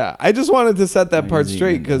 Yeah, I just wanted to set that part Easy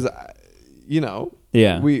straight window. because,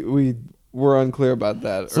 Yeah. we were unclear about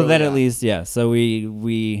that. So early that at on. least, yeah. So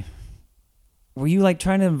we were you like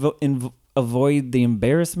trying to avoid the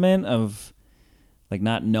embarrassment of like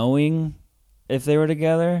not knowing if they were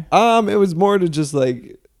together? It was more to just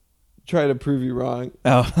like try to prove you wrong.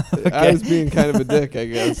 Oh, okay. I was being kind of a dick, I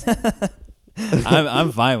guess.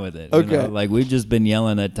 I'm fine with it. Okay. You know? Like we've just been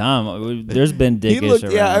yelling at Tom. There's been He dickish looked,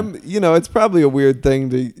 around. yeah, it's probably a weird thing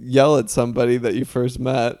to yell at somebody that you first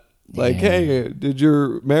met. Like, Yeah. hey, did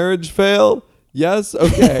your marriage fail? Yes.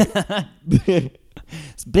 Okay.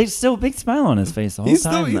 Still a big smile on his face the whole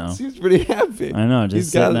time he now. seems pretty happy. I know,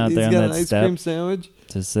 just sitting out there on he's got that an ice step. cream sandwich.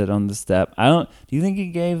 To sit on the step. Do you think he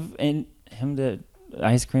gave him the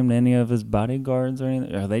ice cream to any of his bodyguards or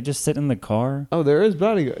anything? Are they just sitting in the car? Oh, there is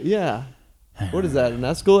bodyguard. Yeah. What is that? An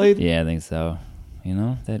Escalade? Yeah, I think so. You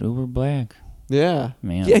know, that Uber Black. Yeah.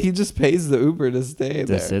 Man. Yeah, he just pays the Uber to stay To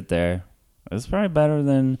there. sit there. It's probably better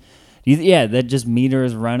than that just meter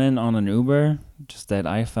is running on an Uber. Just that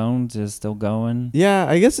iPhone just still going. Yeah,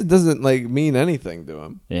 I guess it doesn't like mean anything to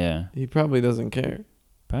him. Yeah. He probably doesn't care.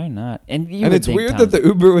 Probably not. And It's weird that the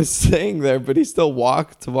Uber was staying there, but he still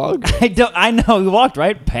walked to Walgreens. I know he walked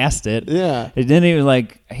right past it. Yeah. It didn't even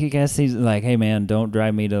he's like, hey man, don't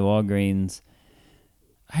drive me to Walgreens.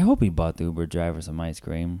 I hope he bought the Uber driver some ice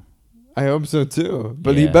cream. I hope so too.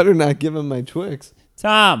 But he Yeah. better not give him my Twix.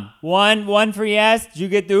 Tom, one for yes. Did you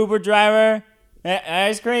get the Uber driver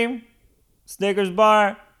ice cream? Snickers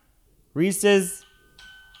bar? Reese's?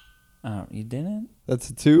 Oh, you didn't? That's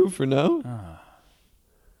a 2 for no?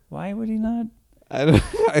 Why would he not? I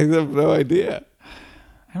have no idea.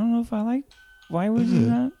 I don't know if I like. Why would you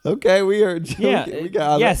not? Okay, we are joking. Yeah. we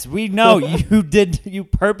got yes, we know you did. You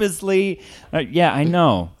purposely. Yeah, I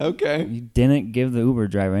know. it. Okay. You didn't give the Uber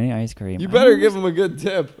driver any ice cream. You better give him a good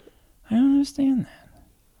tip. I don't understand that.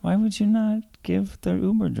 Why would you not give the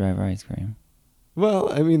Uber driver ice cream?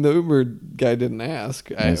 Well, I mean, the Uber guy didn't ask.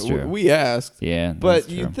 That's true. We asked. Yeah, But that's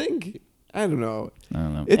true. you'd think, I don't know. I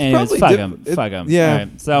don't know. It's Anyways, probably fuck diff- him. it- Fuck him. yeah. All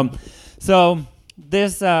right. So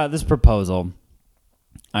this proposal,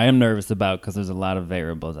 I am nervous about because there's a lot of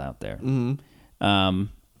variables out there. Mm-hmm.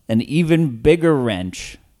 An even bigger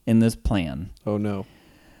wrench in this plan. Oh, no.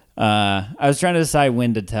 I was trying to decide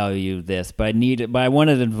when to tell you this, but I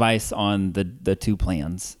wanted advice on the two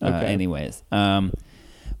plans. Okay. Anyways,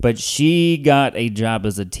 but she got a job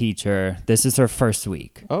as a teacher. This is her first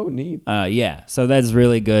week. Oh, neat. Yeah, so that's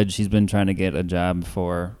really good. She's been trying to get a job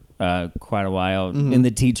for quite a while in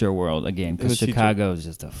the teacher world again, because Chicago is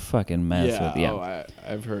just a fucking mess.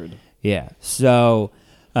 I've heard. Yeah, so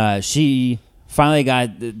she finally got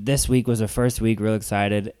this week was her first week. Real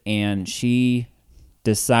excited, and she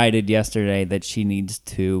decided yesterday that she needs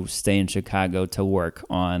to stay in Chicago to work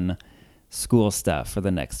on school stuff for the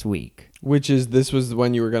next week. This was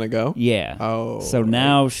when you were going to go? Yeah. Oh. So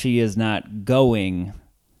now she is not going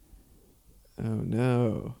Oh,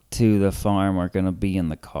 no. to the farm. We're going to be in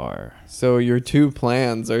the car. So your two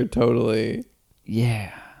plans are totally...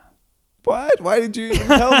 Yeah. What? Why did you even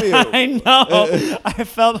tell me? I know. I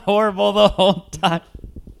felt horrible the whole time.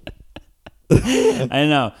 I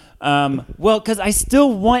know. Well, because I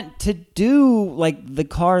still want to do like the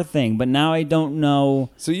car thing, but now I don't know.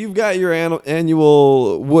 So you've got your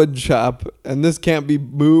annual wood shop, and this can't be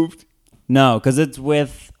moved? No, because it's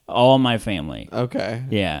with all my family. Okay.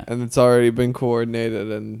 Yeah. And it's already been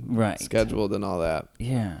coordinated and Right. scheduled and all that.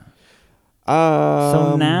 Yeah.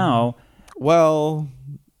 So now, well,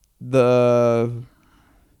 the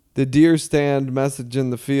deer stand message in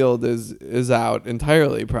the field is out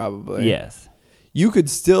entirely, probably. yes. You could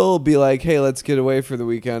still be like, hey, let's get away for the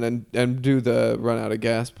weekend and do the run out of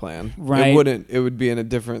gas plan. Right. It would be in a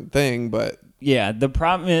different thing, but Yeah. The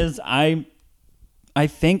problem is, I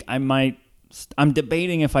think I might. I'm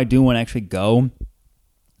debating if I do want to actually go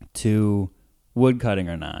to wood cutting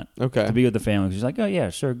or not. okay. To be with the family. She's like, oh yeah,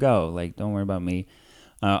 sure, go. Like, don't worry about me.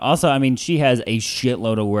 Also, I mean, she has a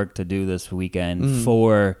shitload of work to do this weekend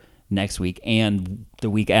for next week and the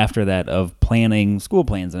week after that of planning school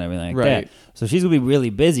plans and everything like Right. that. So she's gonna be really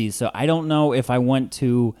busy. So I don't know if I want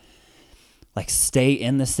to like stay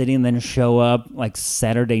in the city and then show up like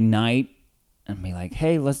Saturday night and be like,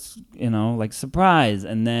 hey, let's like surprise,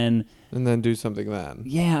 and then do something then.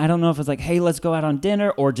 yeah, I don't know if it's like, hey, let's go out on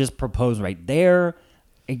dinner or just propose right there.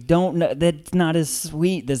 I don't know. That's not as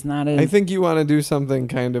sweet. That's not as I think you want to do something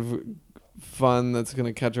kind of fun that's going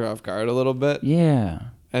to catch her off guard a little bit. yeah.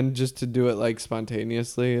 And just to do it like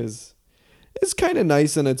spontaneously is kind of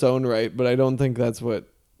nice in its own right, but I don't think that's what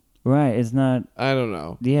Right. It's not. I don't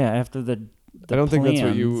know. Yeah. After the I don't think that's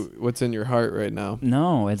plans. what's in your heart right now.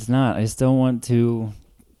 No, it's not. I still want to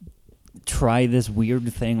try this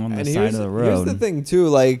weird thing on the And side of the road. Here's the thing too,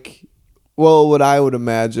 like, well, what I would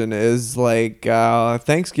imagine is like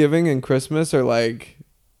Thanksgiving and Christmas are like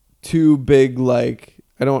two big like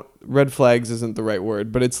red flags isn't the right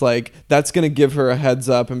word, but it's like that's gonna give her a heads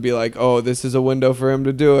up and be like, oh, this is a window for him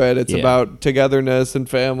to do it. It's Yeah. about togetherness and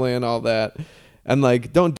family and all that, and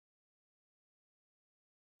like don't.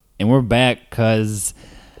 And we're back because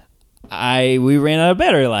we ran out of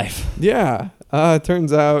battery life. Yeah, it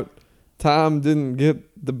turns out Tom didn't get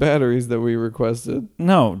the batteries that we requested.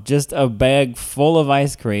 No, just a bag full of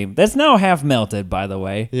ice cream. That's now half melted, by the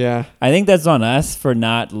way. Yeah. I think that's on us for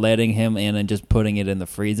not letting him in and just putting it in the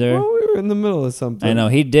freezer. Well, we were in the middle of something. I know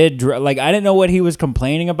he did. I didn't know what he was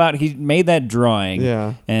complaining about. He made that drawing.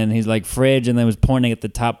 Yeah. And he's like fridge, and then was pointing at the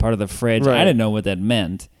top part of the fridge. Right. I didn't know what that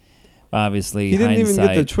meant. Obviously, He didn't even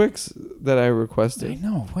hindsight. get the Twix that I I requested.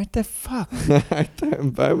 know. What the fuck? I'm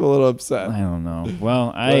a little upset. I don't know.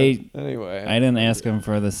 Well, But anyway. I didn't ask him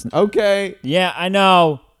for this. Okay. Yeah, I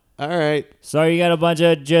know. All right. So you got a bunch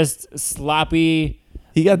of just sloppy.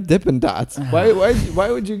 He got Dippin' Dots. Why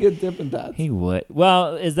would you get Dippin' Dots? He would.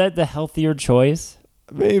 Well, is that the healthier choice?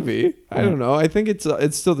 Maybe. I don't know. I think it's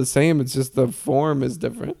still the same. It's just the form is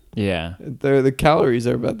different. Yeah, The calories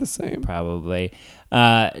are about the same. probably.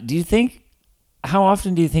 Do you think? How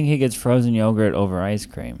often do you think he gets frozen yogurt over ice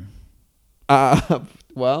cream?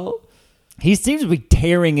 Well, He seems to be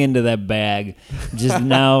tearing into that bag just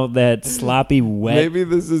now. That sloppy wet. maybe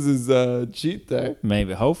this is his cheat day.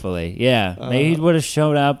 Maybe. Hopefully. Yeah. Maybe he would have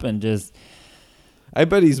showed up and just I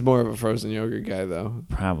bet he's more of a frozen yogurt guy though,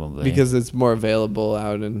 probably because it's more available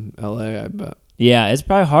out in LA. I bet. Yeah, it's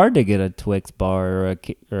probably hard to get a Twix bar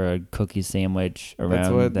or a cookie sandwich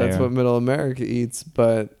around there. That's what Middle America eats,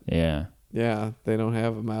 but Yeah. yeah, they don't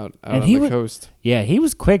have them out And on he the would- coast. Yeah, he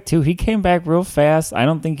was quick too. He came back real fast. I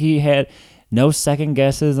don't think he had. No second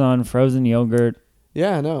guesses on frozen yogurt.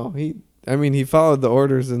 Yeah, no, he followed the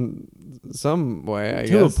orders in some way, I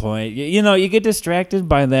To a guess. point. You get distracted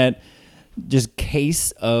by that just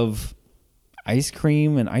case of ice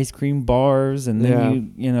cream and ice cream bars, and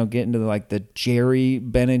then you get into like the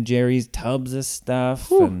Ben and Jerry's tubs of stuff.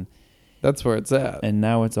 Whew. And That's where it's at. And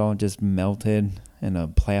now it's all just melted in a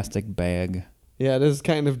plastic bag. Yeah, it is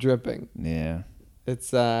kind of dripping. Yeah.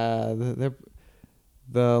 It's the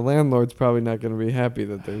landlord's probably not going to be happy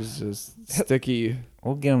that there's just sticky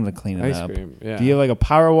We'll get them to clean it ice up. cream. Yeah. Do you have like a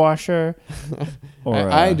power washer? Or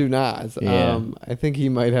I do not. Yeah. I think he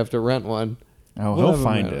might have to rent one. Oh, We'll he'll have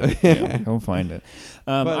find him it. Yeah, he'll find it.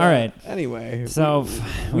 But, all right. Anyway, So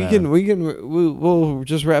we'll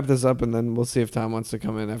just wrap this up and then we'll see if Tom wants to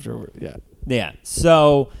come in after. Yeah. Yeah.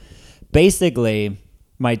 So basically,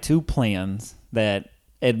 my two plans that,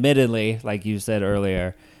 admittedly, like you said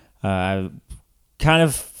earlier, I've kind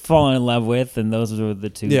of fallen in love with, and those were the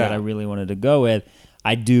two that I really wanted to go with.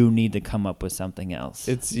 I do need to come up with something else.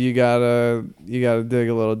 It's you gotta dig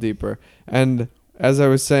a little deeper. And as I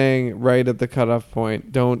was saying right at the cutoff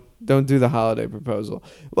point, don't do the holiday proposal.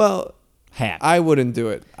 Well, hack. I wouldn't do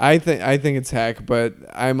it. I think it's hack, but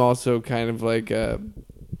I'm also kind of like a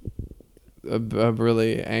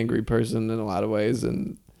really angry person in a lot of ways,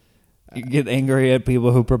 and You get angry at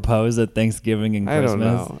people who propose at Thanksgiving and Christmas.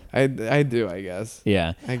 I don't know. I do, I guess.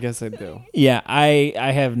 Yeah. I guess I do. Yeah,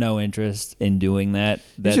 I have no interest in doing that.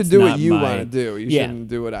 You should do what you want to do. You shouldn't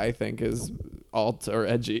do what I think is alt or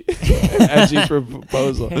edgy. Edgy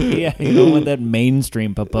proposal. Yeah, you don't want that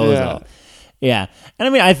mainstream proposal. Yeah. And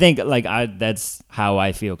I mean, I think that's how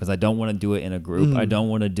I feel, because I don't want to do it in a group. I don't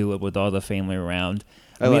want to do it with all the family around.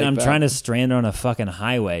 I mean, I'm trying to strand on a fucking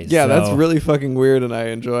highway. Yeah, that's really fucking weird, and I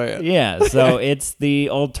enjoy it. Yeah, so it's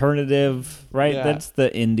the alternative, right? Yeah. That's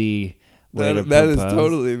the indie way to that is propose.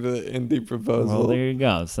 totally the indie proposal. Well, there you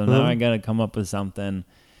go. So now I got to come up with something.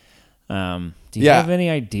 Do you have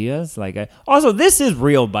any ideas? Also, this is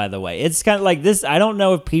real, by the way. It's kind of like this. I don't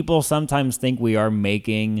know if people sometimes think we are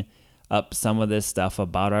making up some of this stuff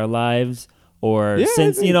about our lives, or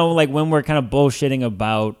since, when we're kind of bullshitting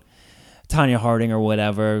about Tanya Harding or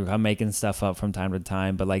whatever, I'm making stuff up from time to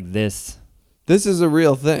time, but this is a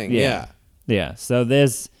real thing. Yeah. So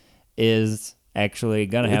this is actually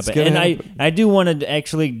gonna happen, and I do want to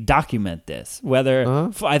actually document this.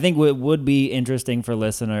 Whether I think it would be interesting for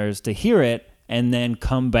listeners to hear it and then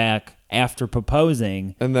come back after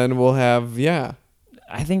proposing, and then we'll have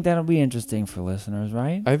I think that'll be interesting for listeners,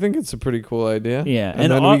 right? I think it's a pretty cool idea. Yeah, and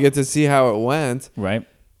then we get to see how it went. Right.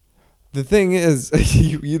 The thing is,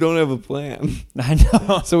 you don't have a plan. I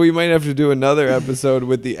know. So we might have to do another episode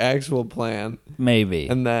with the actual plan. Maybe.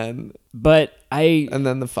 And then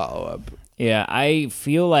the follow-up. Yeah, I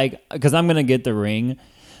feel like, because I'm going to get the ring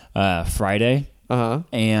Friday.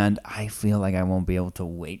 And I feel like I won't be able to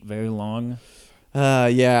wait very long.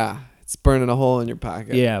 Yeah. It's burning a hole in your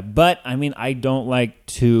pocket. Yeah, but I mean, I don't like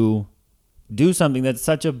to do something that's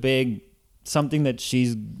such a big... something that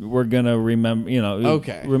we're gonna remember,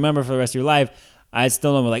 remember for the rest of your life. I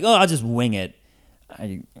still don't I'll just wing it.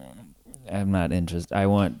 I'm not interested. I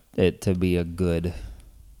want it to be a good.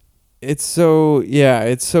 It's so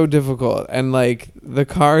difficult, and the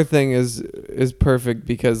car thing is perfect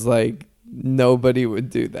because nobody would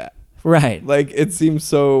do that. Right. It seems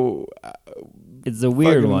so. It's a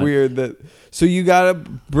weird one. Weird that. So you gotta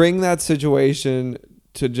bring that situation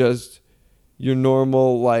to just your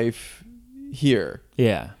normal life here.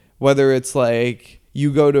 Yeah. Whether it's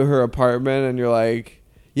you go to her apartment and you're like,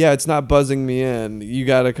 yeah, it's not buzzing me in. You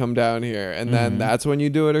got to come down here, and then that's when you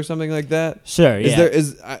do it or something like that. Sure.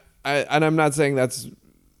 Yeah. And I'm not saying that's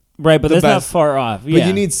right, but that's not far off. Yeah. But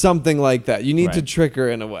you need something like that. You need to trick her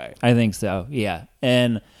in a way. I think so. Yeah,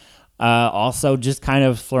 and also just kind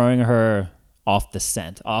of throwing her off the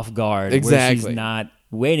scent, off guard, exactly. Where she's not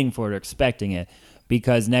waiting for it or expecting it,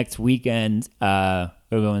 because next weekend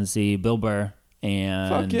we'll go and see Bill Burr,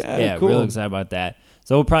 and cool. Really excited about that.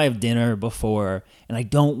 So we'll probably have dinner before, and I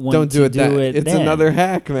don't want to do it. It's then. another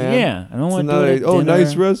hack, man. Yeah, I don't want to do it. Oh,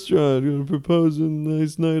 nice restaurant. You're gonna propose a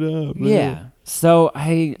nice night out. Man. Yeah. So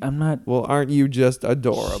I'm not. Well, aren't you just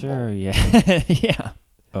adorable? Sure. Yeah. Yeah.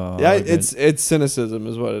 Oh, yeah. It's cynicism,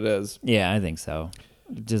 is what it is. Yeah, I think so.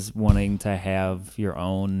 Just wanting to have your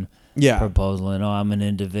own. Yeah. Proposal and I'm an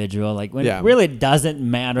individual. When it really doesn't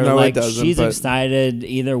matter. No, it doesn't, she's excited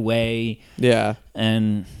either way. Yeah.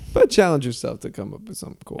 But challenge yourself to come up with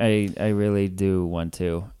something cool. I really do want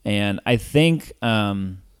to. And I think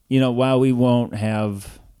while we won't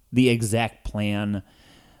have the exact plan,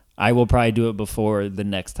 I will probably do it before the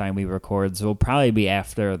next time we record, so it'll probably be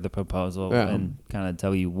after the proposal and kind of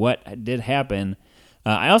tell you what did happen.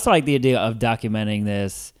 I also like the idea of documenting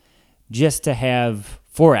this just to have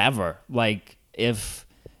forever. Like, if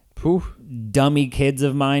dummy kids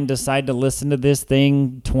of mine decide to listen to this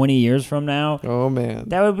thing 20 years from now, oh man,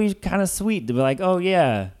 that would be kind of sweet to be like, oh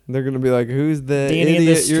yeah, they're gonna be like, who's the Danny idiot and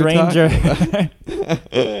the stranger?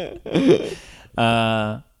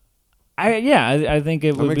 I think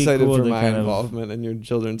it would I'm be excited cool for to my kind involvement in your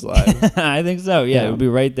children's lives. I think so. Yeah, Yeah. it would be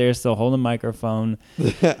right there, still holding the microphone,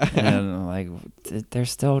 and like they're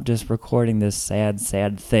still just recording this sad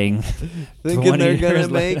thing, Thinking 20 they're gonna years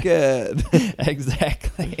make later. it.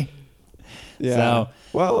 Exactly. Yeah. So,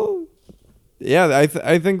 well, yeah,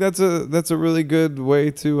 I think that's a really good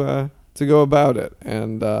way to go about it,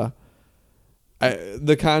 and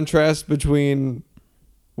the contrast between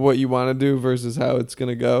what you want to do versus how it's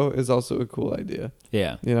gonna go is also a cool idea.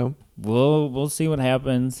 yeah, You know, we'll see what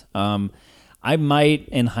happens. I might,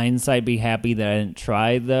 in hindsight, be happy that I didn't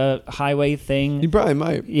try the highway thing. you probably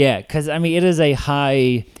might. Yeah, because I mean, it is a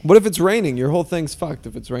high. What if it's raining? Your whole thing's fucked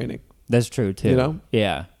if it's raining. That's true too. You know?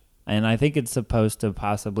 Yeah, and I think it's supposed to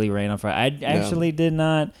possibly rain on Friday. I actually did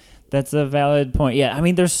not. That's a valid point. Yeah, I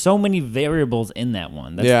mean, there's so many variables in that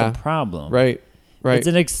one. That's the problem. Right. It's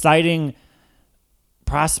an exciting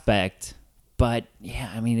prospect, but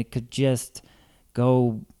yeah, I mean, it could just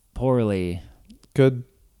go poorly. Good.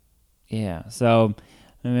 Yeah, so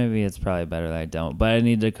maybe it's probably better that I don't, but I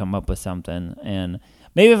need to come up with something. And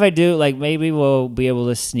maybe if I do, like, maybe we'll be able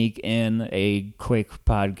to sneak in a quick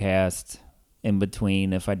podcast in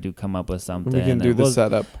between if I do come up with something. We can do the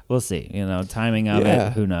setup. We'll see. You know, timing of Yeah.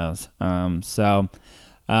 it, who knows?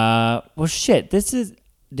 Well, shit, this is...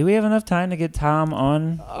 Do we have enough time to get Tom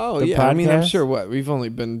on Oh, the yeah. I mean, I'm podcast? sure we've only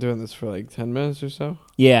been doing this for like 10 minutes or so.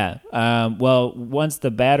 Yeah. Well, once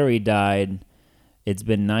the battery died, it's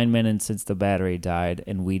been 9 minutes since the battery died,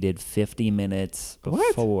 and we did 50 minutes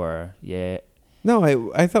What? before. Yeah. No,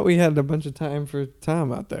 I thought we had a bunch of time for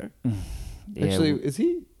Tom out there. Yeah. Actually, is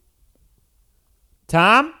he?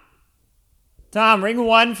 Tom? Tom, ring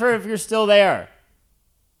 1 for if you're still there.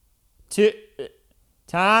 2.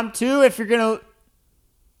 Tom, 2 if you're going to...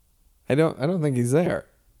 I don't think he's there.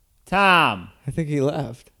 Tom. I think he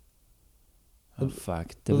left. Oh,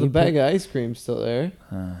 fuck. Well, the bag of ice cream's still there.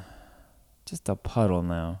 Just a puddle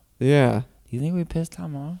now. Yeah. Do you think we pissed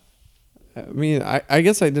Tom off? I mean, I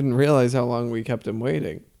guess I didn't realize how long we kept him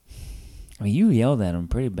waiting. I mean, you yelled at him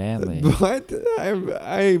pretty badly. What?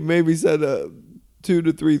 I maybe said 2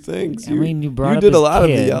 to 3 things. I mean, you brought up did his a lot of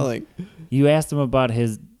kid. the yelling. You asked him about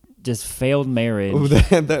his just failed marriage Oh,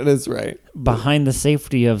 that is right. behind the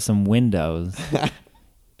safety of some windows.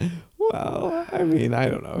 Well, I mean, I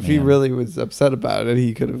don't know. If he Man. really was upset about it,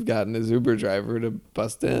 he could have gotten his Uber driver to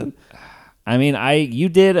bust in. I mean, you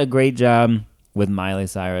did a great job with Miley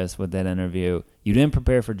Cyrus with that interview. You didn't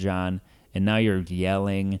prepare for John, and now you're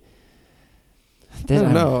yelling. I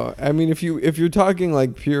don't know. I mean, if you're talking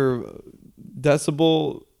like pure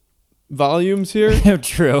decibel volumes here,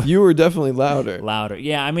 True. you were definitely louder. Louder.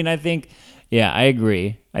 Yeah, I mean, I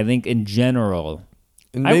agree. I think in general,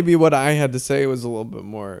 And maybe what I had to say was a little bit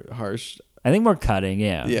more harsh. I think we're cutting,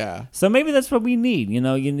 yeah. Yeah. So maybe that's what we need. You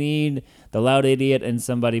know, you need the loud idiot and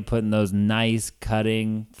somebody putting those nice,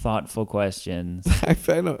 cutting, thoughtful questions. I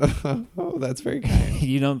don't. Oh, that's very kind.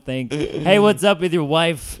 You don't think, hey, what's up with your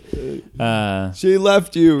wife? She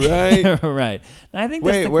left you, right? Right. And I think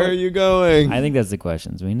that's Wait, the where are you going? I think that's the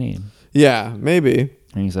questions we need. Yeah, maybe.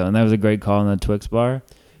 I think so. And that was a great call in the Twix bar.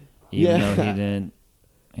 Even Yeah. though he didn't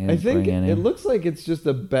I think bring any. it looks like it's just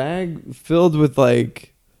a bag filled with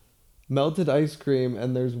like melted ice cream,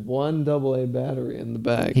 and there's one AA battery in the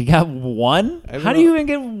bag. He got one? I don't How do know. you even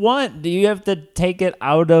get one? Do you have to take it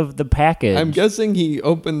out of the package? I'm guessing he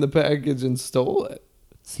opened the package and stole it.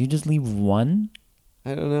 So you just leave one?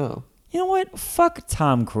 I don't know. You know what? Fuck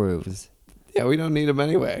Tom Cruise. Yeah, we don't need him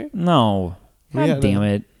anyway. No. We God had damn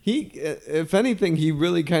it. He, if anything, he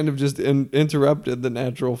really kind of just interrupted the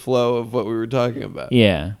natural flow of what we were talking about.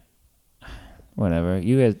 Yeah. Whatever.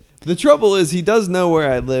 You guys. The trouble is, he does know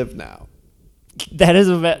where I live now. That is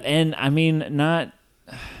and I mean, not.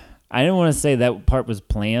 I didn't want to say that part was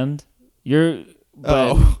planned.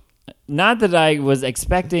 But not that I was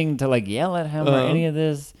expecting to like yell at him or any of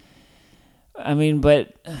this. I mean,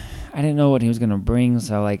 but I didn't know what he was gonna bring,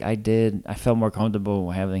 so like I felt more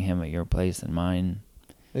comfortable having him at your place than mine.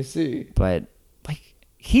 I see. But like,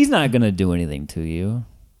 he's not gonna do anything to you.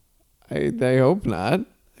 I hope not.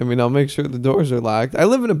 I mean, I'll make sure the doors are locked. I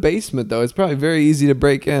live in a basement, though. It's probably very easy to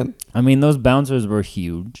break in. I mean, those bouncers were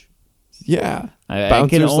huge. Yeah. I Bouncer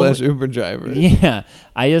can only- / Uber driver. Yeah,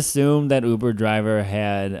 I assume that Uber driver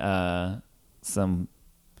had some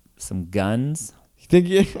guns, You think?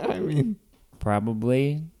 Yeah. I mean,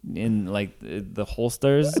 probably in like the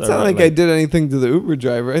holsters. it's or, not like I did anything to the Uber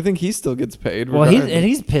driver. I think he still gets paid. Well, regardless.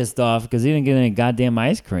 he's pissed off because he didn't get any goddamn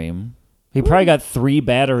ice cream. He probably got 3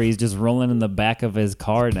 batteries just rolling in the back of his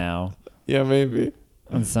car now, Yeah, maybe.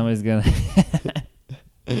 and somebody's gonna.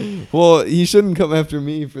 Well, he shouldn't come after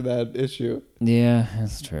me for that issue. Yeah,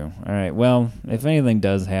 that's true. All right. Well, if anything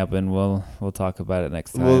does happen, we'll talk about it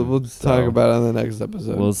next time. We'll So talk about it on the next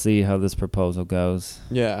episode. We'll see how this proposal goes,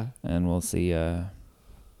 Yeah. and we'll see.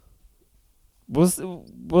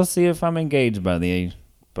 We'll see if I'm engaged by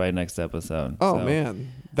next episode. Oh So, man, I'm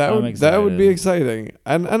that would be excited. exciting.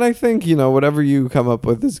 And I think whatever you come up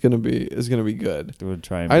with is gonna be good. we'll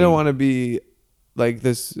try. And I don't want to be like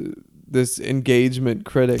this engagement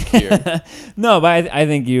critic here. No, but I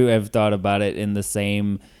think you have thought about it in the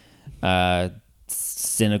same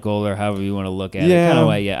cynical or however you want to look at it kind of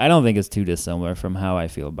way. Yeah, I don't think it's too dissimilar from how I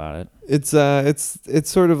feel about it. It's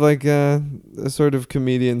sort of like a sort of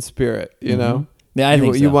comedian spirit, you know. Yeah, I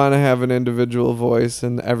think so. You want to have an individual voice,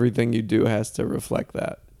 and everything you do has to reflect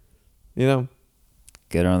that. You know.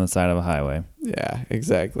 Get her on the side of a highway. Yeah,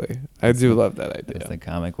 exactly. I do love that idea. That's the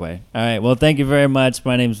comic way. All right. Well, thank you very much.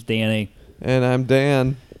 My name's Danny. And I'm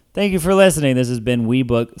Dan. Thank you for listening. This has been We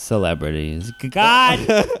Book Celebrities. God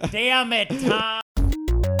damn it, Tom.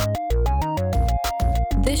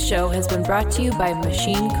 This show has been brought to you by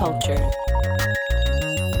Machine Culture.